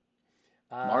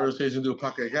 Mario says you do a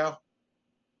pocket cow.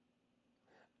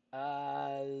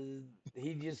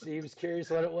 He was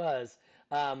curious what it was.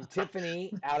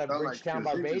 Tiffany out of Sound like Bridgetown,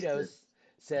 this interesting. Barbados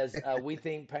says we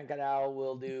think Pankadao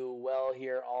will do well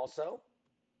here also.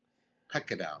 Heck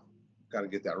it out. Got to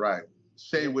get that right.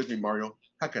 Say it with me, Mario.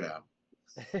 Heck it out.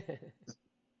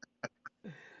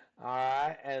 All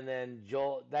right, and then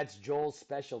Joel. That's Joel's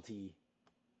specialty.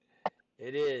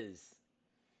 It is.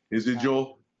 Is it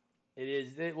Joel? It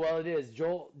is. It is.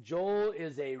 Joel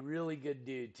is a really good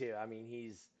dude too. I mean,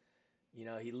 he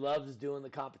loves doing the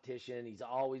competition. He's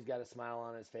always got a smile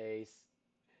on his face.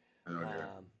 Oh, yeah.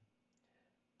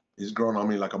 He's growing on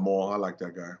me like a mole. I like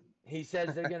that guy. He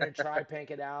says they're going to try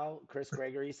Pankadao. Chris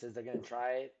Gregory says they're going to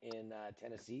try it in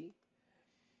Tennessee.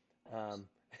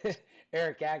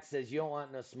 Eric Axe says you don't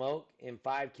want no smoke in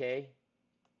 5K.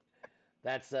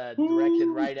 That's directed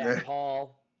right at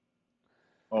Paul.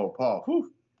 Oh, Paul.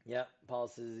 Whew. Yep, Paul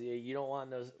says you don't want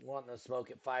no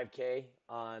smoke at 5K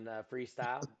on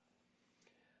freestyle.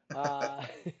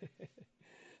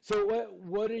 So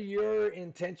what are your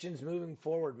intentions moving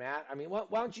forward, Matt? I mean, why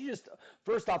don't you just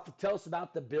first off tell us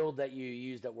about the build that you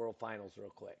used at World Finals real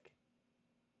quick?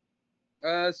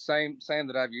 Same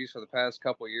that I've used for the past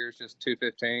couple of years, just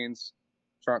 215s,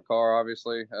 trunk car,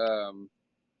 obviously.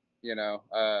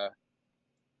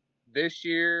 This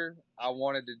year I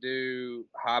wanted to do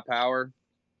high power.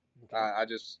 Okay. I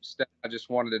just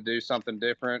wanted to do something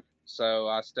different, so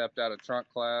I stepped out of trunk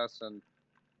class and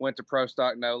went to Pro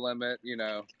Stock No Limit,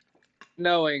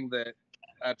 knowing that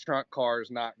a trunk car is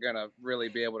not going to really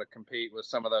be able to compete with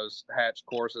some of those hatch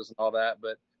courses and all that.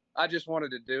 But I just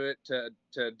wanted to do it to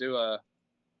do a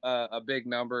big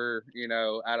number,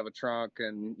 out of a trunk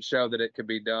and show that it could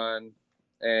be done.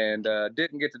 And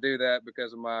didn't get to do that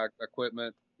because of my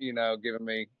equipment, giving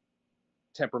me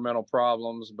temperamental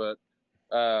problems. But,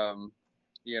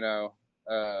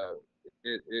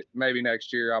 it maybe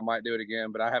next year I might do it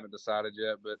again, but I haven't decided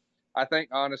yet. But I think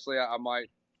honestly I might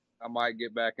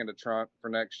get back into trunk for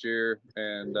next year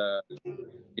and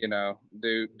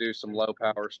do some low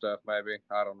power stuff maybe.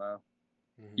 I don't know.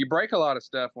 Mm-hmm. You break a lot of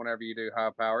stuff whenever you do high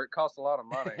power. It costs a lot of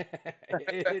money.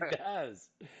 It does.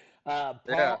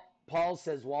 Paul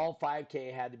says Wall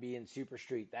 5K had to be in Super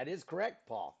Street. That is correct,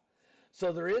 Paul.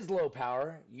 So there is low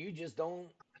power. You just don't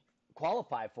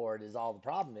qualify for it is all the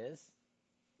problem is.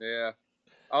 Yeah.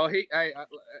 Oh,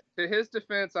 to his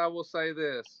defense, I will say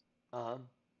this. Uh-huh.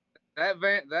 That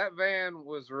van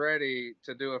was ready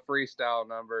to do a freestyle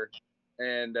number,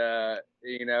 and I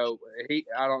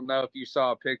don't know if you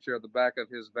saw a picture of the back of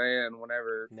his van.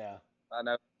 Whenever I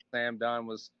know Sam Dunn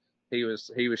was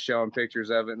showing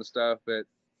pictures of it and stuff, but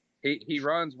he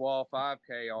runs Wall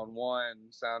 5K on one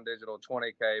Sound Digital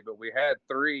 20K, but we had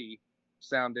 3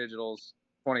 Sound Digitals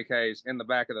 20Ks in the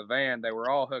back of the van. They were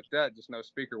all hooked up, just no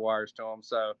speaker wires to them.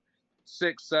 So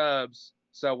 6 subs.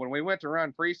 So when we went to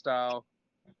run freestyle,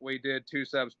 we did 2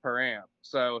 subs per amp.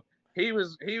 So he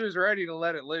was ready to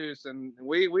let it loose, and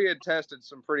we had tested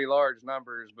some pretty large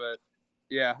numbers, but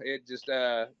yeah, it just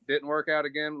didn't work out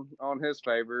again on his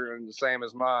favor, and the same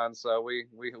as mine. So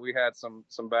we had some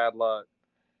bad luck.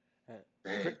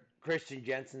 Christian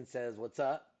Jensen says, "What's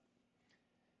up?"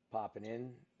 Popping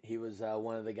in. He was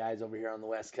one of the guys over here on the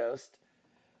West Coast.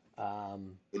 Oh,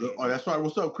 that's right.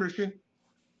 What's up, Christian?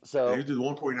 So yeah, he did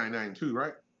 1.99 too,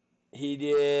 right? He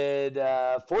did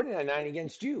 49.9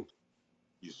 against you.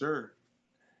 Yes, sir.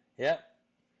 Yep.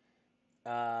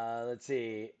 Let's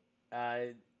see.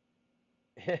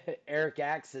 Eric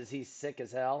Axe says he's sick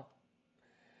as hell.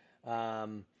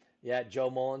 Yeah, Joe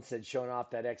Mullen said showing off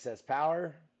that excess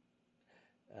power.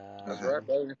 That's right,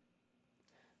 baby.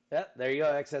 Yeah, there you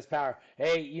go, excess power.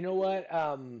 Hey, you know what?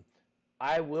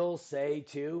 I will say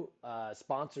too,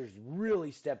 sponsors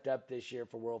really stepped up this year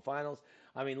for World Finals.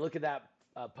 I mean, look at that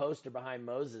poster behind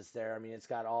Moses there. I mean, it's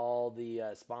got all the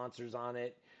sponsors on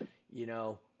it. You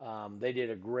know, they did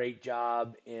a great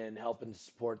job in helping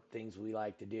support things we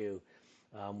like to do.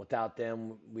 Without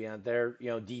them, we aren't there. You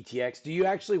know, DTX. Do you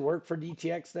actually work for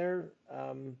DTX there?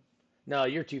 No,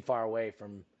 you're too far away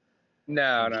from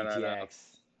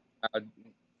DTX.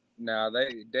 No,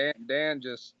 Dan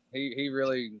just he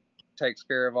really takes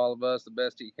care of all of us the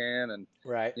best he can, and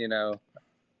right. You know,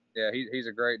 yeah, he's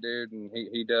a great dude, and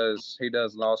he does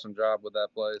an awesome job with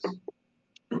that place.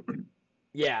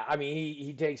 Yeah, I mean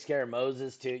he takes care of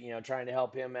Moses too. You know, trying to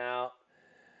help him out.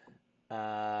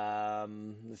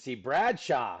 Let's see,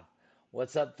 Bradshaw.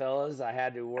 What's up, fellas? I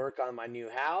had to work on my new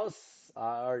house,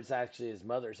 or it's actually his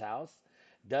mother's house.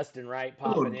 Dustin Wright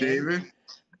popping in. David.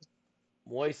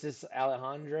 Moises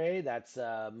Alejandre, that's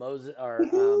Moses or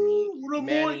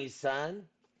Manny's son.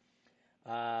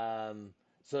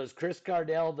 So is Chris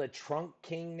Gardell the trunk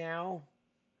king now?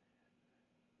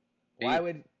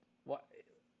 Is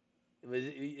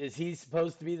he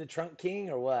supposed to be the trunk king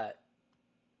or what?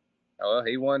 Well,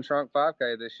 he won Trunk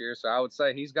 5K this year, so I would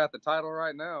say he's got the title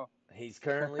right now. He's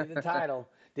currently the title.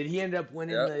 Did he end up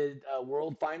winning the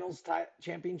World Finals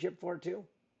championship for it too?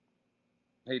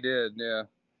 He did, yeah.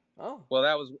 Oh. Well,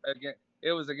 that was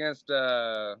against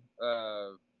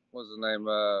what's his name?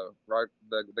 Right,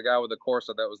 the guy with the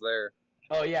Corsa that was there.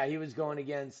 Oh yeah, he was going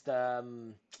against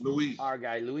Luis. Our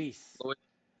guy Luis. Yep.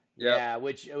 Yeah,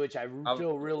 which I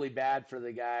feel really bad for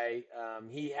the guy.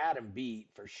 He had him beat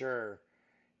for sure,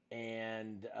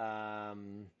 and I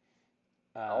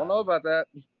don't know about that.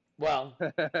 Well,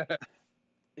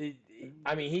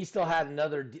 I mean, he still had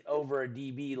over a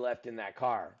dB left in that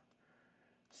car.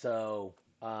 So,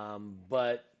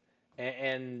 but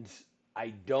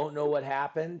I don't know what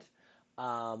happened.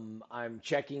 I'm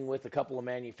checking with a couple of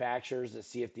manufacturers to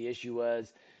see if the issue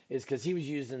is because he was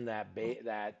using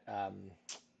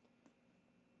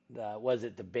was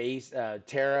it the base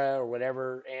Terra or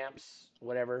whatever amps,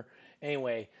 whatever.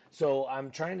 Anyway, so I'm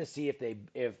trying to see if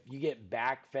you get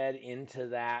backfed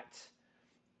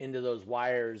into those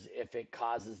wires, if it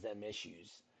causes them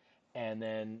issues. And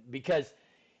then because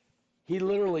he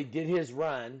literally did his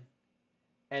run,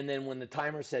 and then when the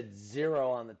timer said 0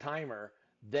 on the timer,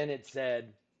 then it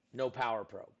said no power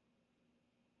probe.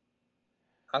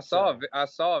 I saw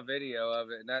a video of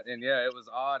it, and yeah, it was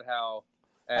odd how.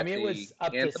 I mean, it was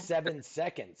up to 7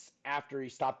 seconds after he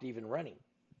stopped even running.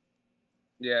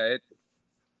 Yeah,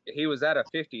 he was at a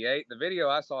 58. The video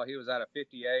I saw, he was at a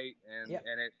 58, and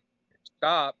it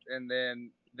stopped, and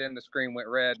then the screen went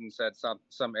red and said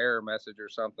some error message or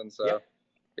something. So,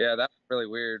 yeah, that's really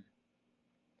weird.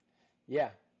 Yeah.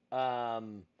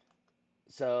 And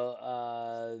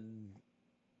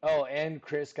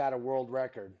Chris got a world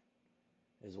record,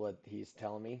 is what he's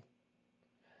telling me.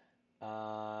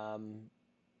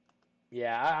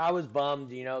 Yeah, I was bummed,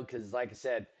 because like I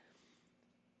said,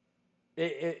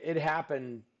 it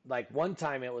happened. Like one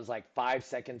time it was like 5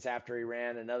 seconds after he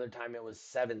ran, another time it was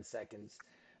 7 seconds.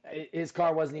 His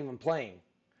car wasn't even playing,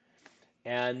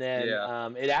 and then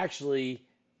it actually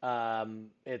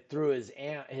it threw his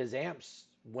amps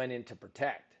went into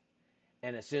protect,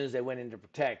 and as soon as they went into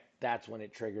protect, that's when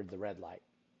it triggered the red light.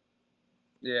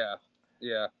 Yeah,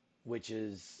 which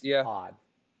is odd.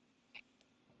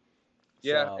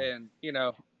 Yeah, so. And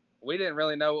we didn't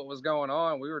really know what was going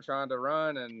on. We were trying to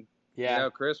run, and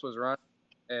Chris was running,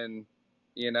 and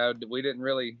we didn't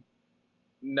really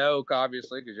know,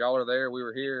 obviously, because y'all are there, we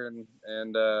were here,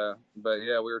 but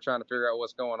yeah, we were trying to figure out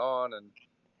what's going on,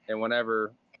 and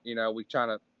whenever we trying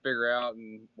to figure out,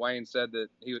 and Wayne said that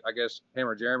I guess him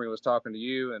or Jeremy was talking to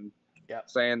you and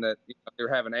saying that they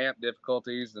were having amp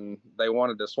difficulties and they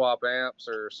wanted to swap amps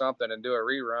or something and do a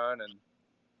rerun, and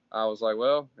I was like,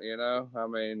 well, I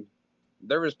mean,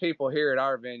 there was people here at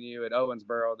our venue at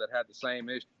Owensboro that had the same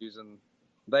issues, and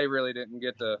they really didn't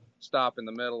get to stop in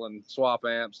the middle and swap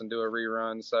amps and do a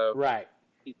rerun. So, Right.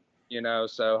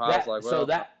 So I was like, well,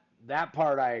 that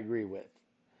part I agree with.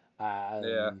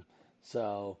 yeah.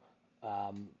 So,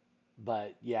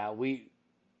 but yeah,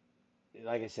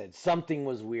 like I said, something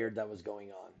was weird that was going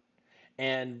on,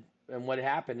 and what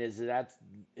happened is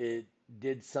it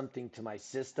did something to my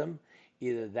system.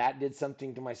 Either that did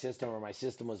something to my system, or my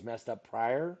system was messed up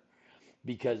prior.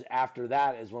 Because after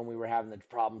that is when we were having the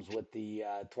problems with the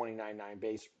 29.9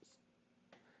 bass.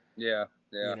 Yeah.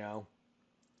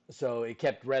 So it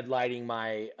kept red lighting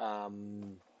my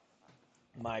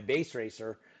my bass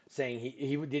racer, saying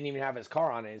he didn't even have his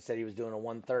car on it. It said he was doing a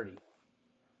 130.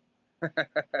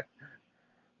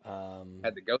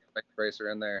 Had the ghost racer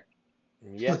in there.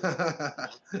 Yep.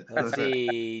 Let's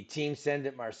see. Team Send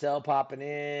It Marcel popping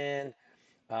in.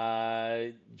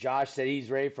 Josh said he's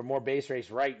ready for more bass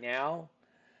race right now.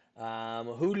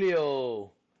 Julio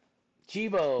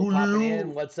popping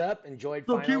in. What's up? Enjoyed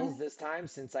finals this time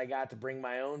since I got to bring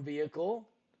my own vehicle.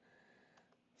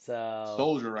 So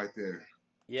soldier right there.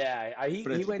 Yeah, he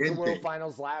went to World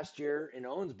Finals last year in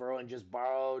Owensboro and just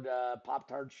borrowed Pop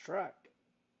Tart's truck.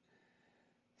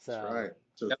 So that's right.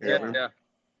 So, yeah.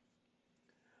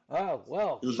 Oh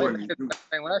well. It was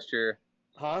last year.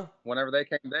 Huh? Whenever they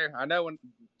came there, I know when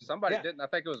somebody didn't. I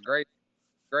think it was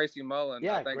Gracie Mullen.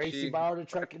 Yeah, I think Gracie borrowed a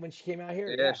truck when she came out here.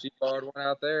 Yeah, she borrowed one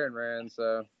out there and ran.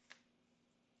 So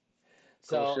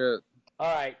cool shit.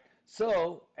 All right.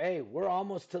 So hey, we're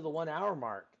almost to the 1 hour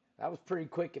mark. That was pretty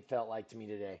quick. It felt like to me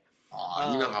today.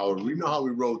 You know how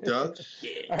we roll, Doug.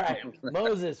 All right,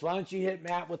 Moses, why don't you hit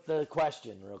Matt with the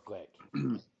question real quick?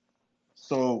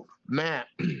 So Matt,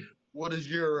 what is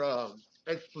your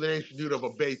explanation, dude, of a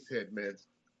bass head, man?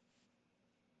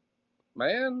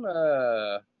 Man,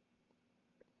 I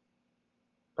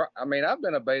mean, I've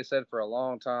been a bass head for a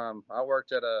long time. I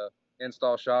worked at a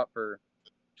install shop for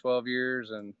 12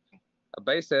 years, and a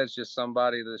bass head's just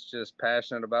somebody that's just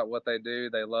passionate about what they do.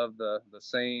 They love the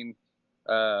scene.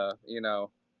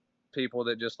 People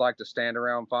that just like to stand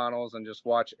around finals and just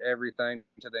watch everything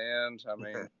to the end. I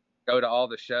mean, go to all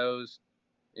the shows.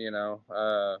 Guilty.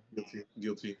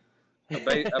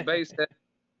 A bass head,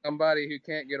 somebody who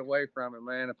can't get away from it,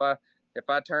 man. If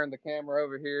I turned the camera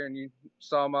over here and you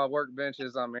saw my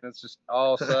workbenches, I mean, it's just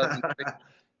all subs and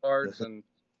parts and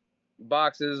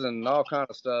boxes and all kind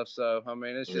of stuff. So I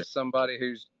mean, it's just somebody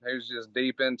who's just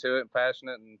deep into it and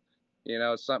passionate, and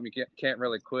it's something you can't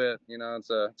really quit. It's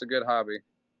a good hobby.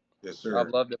 Yes, sir. I've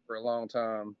loved it for a long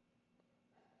time.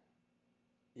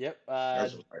 Yep.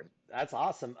 That's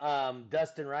awesome.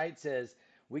 Dustin Wright says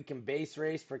we can bass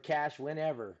race for cash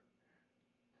whenever.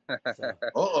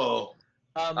 So.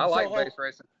 I like bass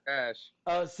racing for cash.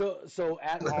 So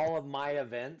at all of my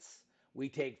events, we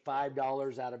take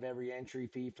 $5 out of every entry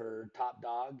fee for top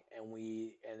dog, and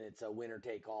it's a winner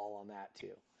take all on that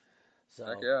too. So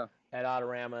heck yeah. At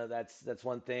Autorama, that's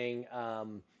one thing.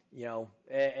 And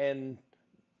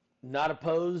not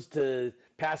opposed to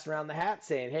pass around the hat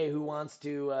saying, hey, who wants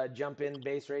to jump in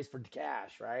bass race for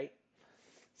cash, right?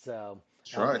 So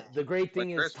the great thing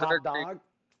is top dog.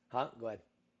 Huh? Go ahead.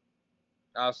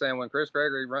 I was saying when Chris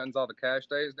Gregory runs all the cash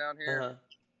days down here,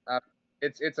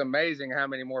 it's amazing how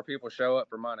many more people show up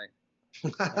for money.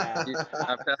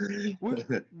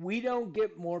 We don't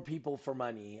get more people for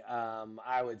money.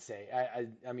 I would say.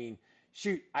 I mean,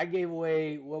 shoot, I gave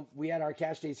away. Well, we had our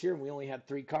cash days here, and we only had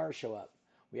 3 cars show up.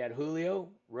 We had Julio,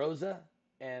 Rosa,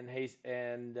 and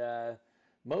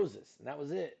Moses, and that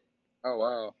was it. Oh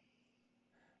wow.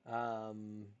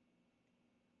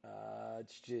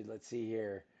 Let's see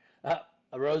here.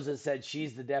 Rosa said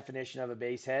she's the definition of a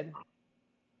bass head.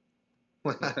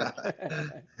 That's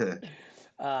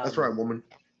right, woman.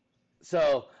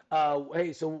 So,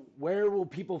 hey, so where will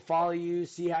people follow you,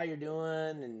 see how you're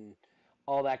doing, and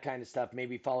all that kind of stuff?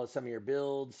 Maybe follow some of your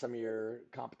builds, some of your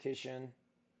competition.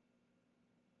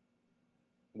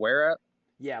 Where at?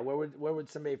 Yeah, where would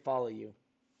somebody follow you?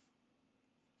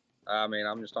 I mean,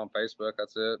 I'm just on Facebook.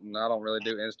 That's it, and I don't really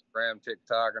do Instagram,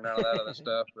 TikTok, or none of that other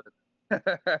stuff.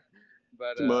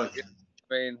 But I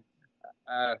mean,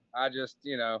 I just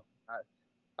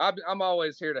I'm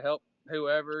always here to help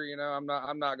whoever. I'm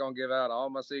not gonna give out all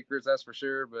my secrets, that's for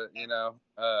sure. But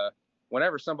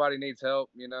whenever somebody needs help,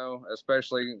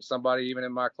 especially somebody even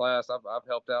in my class, I've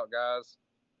helped out guys,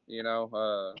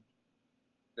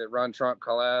 that run trunk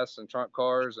class and trunk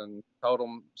cars and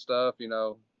totem stuff.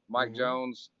 Mike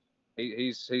Jones,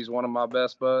 he's one of my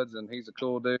best buds, and he's a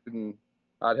cool dude, and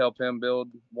I'd help him build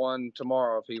one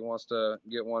tomorrow if he wants to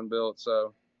get one built.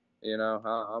 So,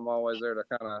 I'm always there to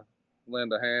kind of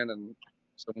lend a hand and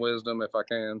some wisdom if I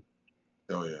can.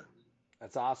 Oh yeah.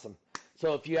 That's awesome.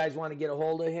 So if you guys want to get a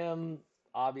hold of him,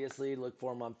 obviously look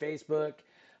for him on Facebook.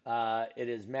 It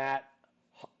is Matt.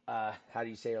 How do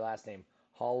you say your last name?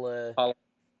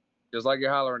 Just like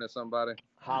you're hollering at somebody.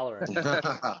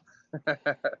 Holloran.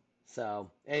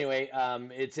 So anyway,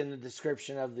 it's in the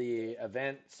description of the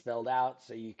event, spelled out,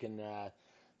 so you can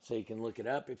look it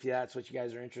up if that's what you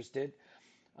guys are interested.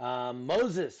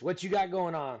 Moses, what you got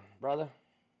going on, brother?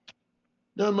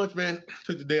 Not much, man.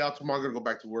 Took the day out tomorrow. Gonna go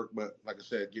back to work, but like I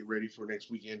said, get ready for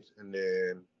next weekend, and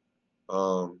then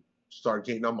start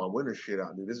getting all my winter shit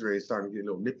out, dude. This is already starting to get a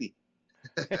little nippy.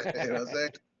 You know what I'm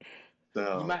saying?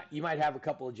 So, You might have a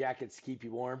couple of jackets to keep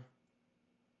you warm.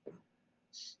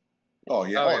 Oh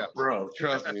yeah, Oh, yeah. bro,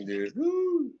 trust me, dude.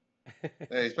 Woo.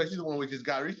 Hey, especially the one we just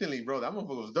got recently, bro. That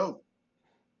motherfucker was dope.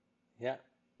 Yeah.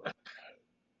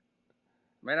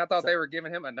 Man, I thought they were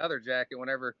giving him another jacket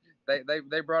whenever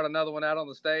they brought another one out on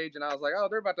the stage, and I was like, oh,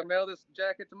 they're about to mail this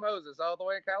jacket to Moses all the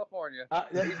way in California.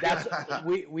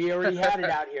 We already had it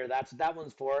out here. That's what that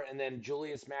one's for. And then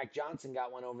Julius Mac Johnson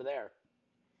got one over there.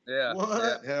 Yeah.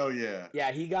 What? Yeah. Hell yeah.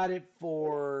 Yeah, he got it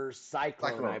for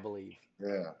Cyclone. I believe.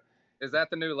 Yeah. Is that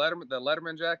the new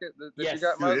Letterman jacket that Yes. you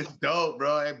got, Dude, Moses? it's dope,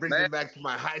 bro. It brings me back to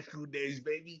my high school days,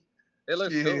 baby. It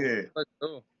looks cool. It looks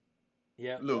cool.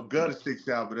 Yeah. A little gutter sticks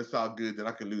out, but it's all good. Then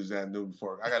I can lose that noon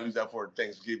before. I gotta lose that for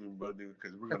Thanksgiving, bro, dude,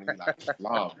 because we're gonna eat like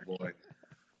love, boy.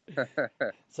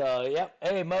 So yep.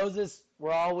 Hey Moses,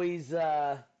 we're always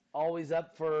up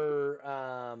for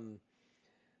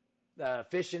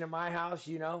fishing at my house.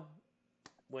 You know,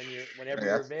 whenever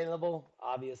you're available,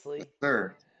 obviously.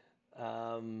 Sir.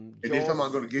 Joel, This time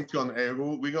I'm gonna get you on the air.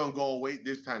 We're gonna go wait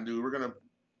this time, dude.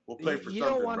 We'll play for something. You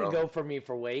don't want to go for me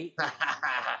for weight.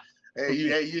 Hey,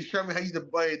 you show me how you used to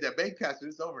play that bait caster.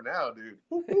 It's over now, dude.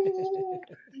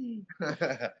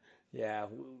 Yeah,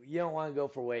 you don't want to go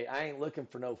for weight. I ain't looking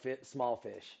for no small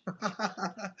fish.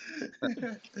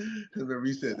 Remember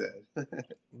you said that.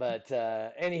 But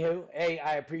anywho, hey,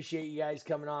 I appreciate you guys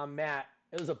coming on. Matt,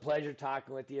 it was a pleasure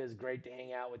talking with you. It was great to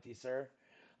hang out with you, sir.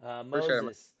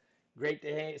 Moses, great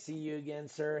to see you again,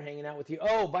 sir, hanging out with you.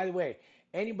 Oh, by the way,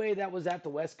 anybody that was at the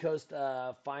West Coast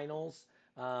finals,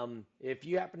 if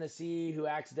you happen to see who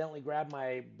accidentally grabbed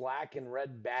my black and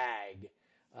red bag,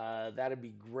 that'd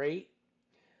be great.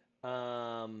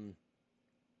 That'd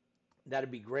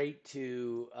be great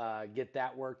to get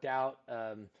that worked out.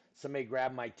 Somebody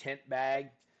grabbed my tent bag.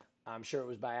 I'm sure it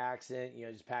was by accident.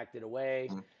 Just packed it away.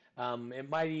 It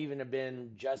might even have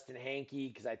been Justin Hankey,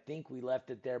 because I think we left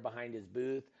it there behind his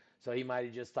booth. So he might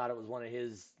have just thought it was one of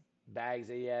his bags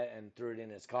that he had and threw it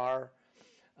in his car.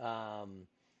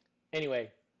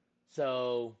 Anyway,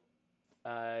 so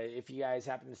if you guys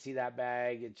happen to see that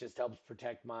bag, it just helps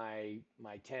protect my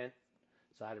tent.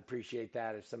 So I'd appreciate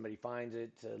that if somebody finds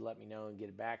it to let me know and get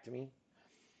it back to me.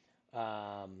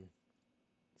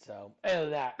 So other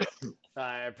than that,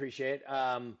 I appreciate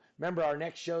it. Remember, our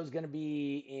next show is going to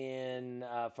be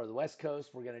for the West Coast.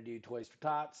 We're going to do Toys for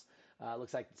Tots.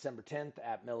 Looks like December 10th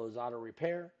at Mello's Auto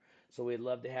Repair. So we'd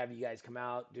love to have you guys come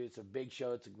out. Dude, it's a big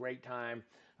show. It's a great time.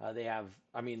 They have,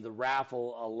 the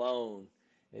raffle alone.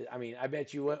 I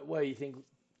bet you, what do you think,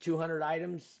 200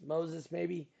 items, Moses,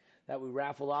 maybe, that we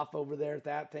raffled off over there at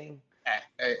that thing?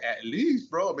 At least,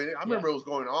 bro. I remember it was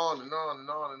going on and on and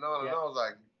on and on. Yep. And I was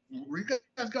like, you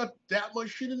guys got that much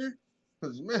shit in there?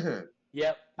 Because, man.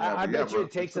 Yep. I bet you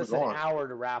it takes us an hour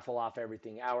to raffle off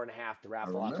everything, hour and a half to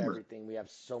raffle off everything. We have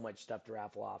so much stuff to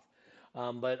raffle off.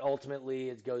 But ultimately,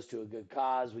 it goes to a good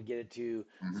cause. We get it to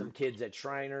some kids at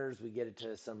Shriners. We get it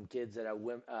to some kids at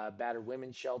a battered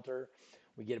women's shelter.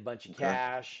 We get a bunch of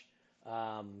cash.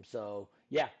 So,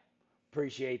 yeah,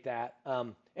 appreciate that.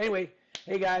 Anyway,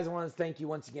 hey, guys, I want to thank you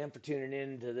once again for tuning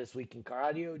in to This Week in Car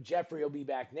Audio. Jeffrey will be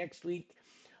back next week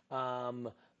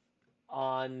on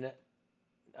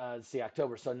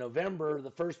October. So November,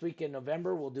 the first week in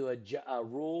November, we'll do a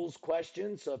rules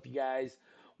question. So if you guys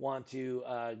want to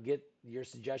get your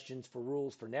suggestions for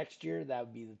rules for next year, that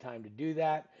would be the time to do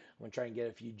that. I'm going to try and get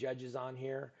a few judges on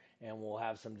here, and we'll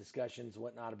have some discussions,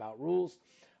 whatnot, about rules.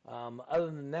 Other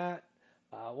than that,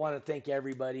 I want to thank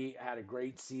everybody. I had a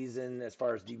great season as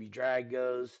far as DB Drag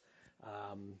goes.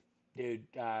 Dude,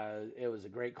 it was a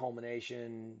great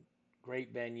culmination,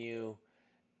 great venue.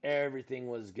 Everything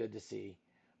was good to see.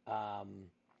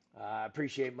 I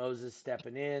appreciate Moses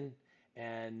stepping in,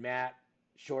 and Matt,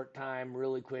 short time,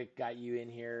 really quick, got you in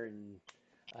here, and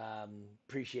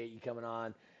appreciate you coming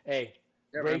on. Hey,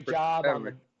 great job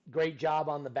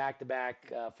on the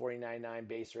back-to-back 49.9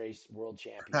 base race world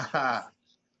championships.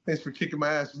 Thanks for kicking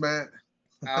my ass, Matt.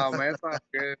 Oh man, it's not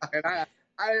good. And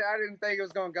I didn't think it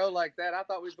was going to go like that. I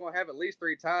thought we was going to have at least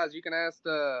 3 ties. You can ask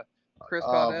Chris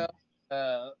Um,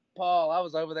 Caudell, Paul. I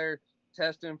was over there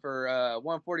testing for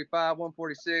 145,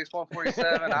 146,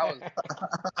 147. I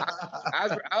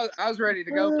was ready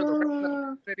to go for the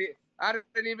random. I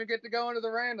didn't even get to go into the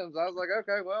randoms. I was like,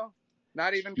 okay, well,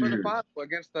 not even for the final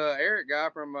against the Eric guy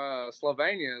from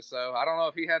Slovenia. So I don't know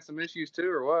if he had some issues too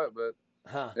or what, but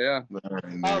Huh. yeah.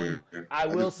 I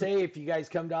will say, if you guys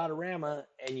come to Autorama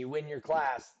and you win your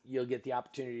class, you'll get the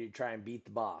opportunity to try and beat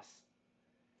the boss.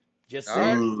 Just All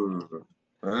right. saying.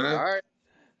 All right.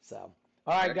 So,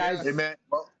 all right, guys. Hey, man.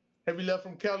 Well, heavy love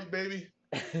from Kelly, baby.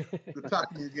 Good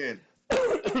talking to you again.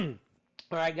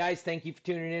 All right, guys. Thank you for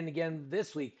tuning in again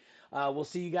this week. We'll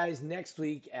see you guys next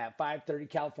week at 5:30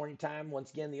 California time. Once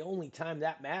again, the only time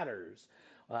that matters.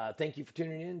 Thank you for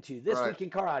tuning in to This Week in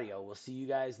Car Audio. We'll see you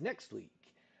guys next week.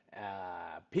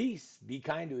 Peace. Be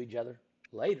kind to each other.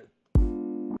 Later.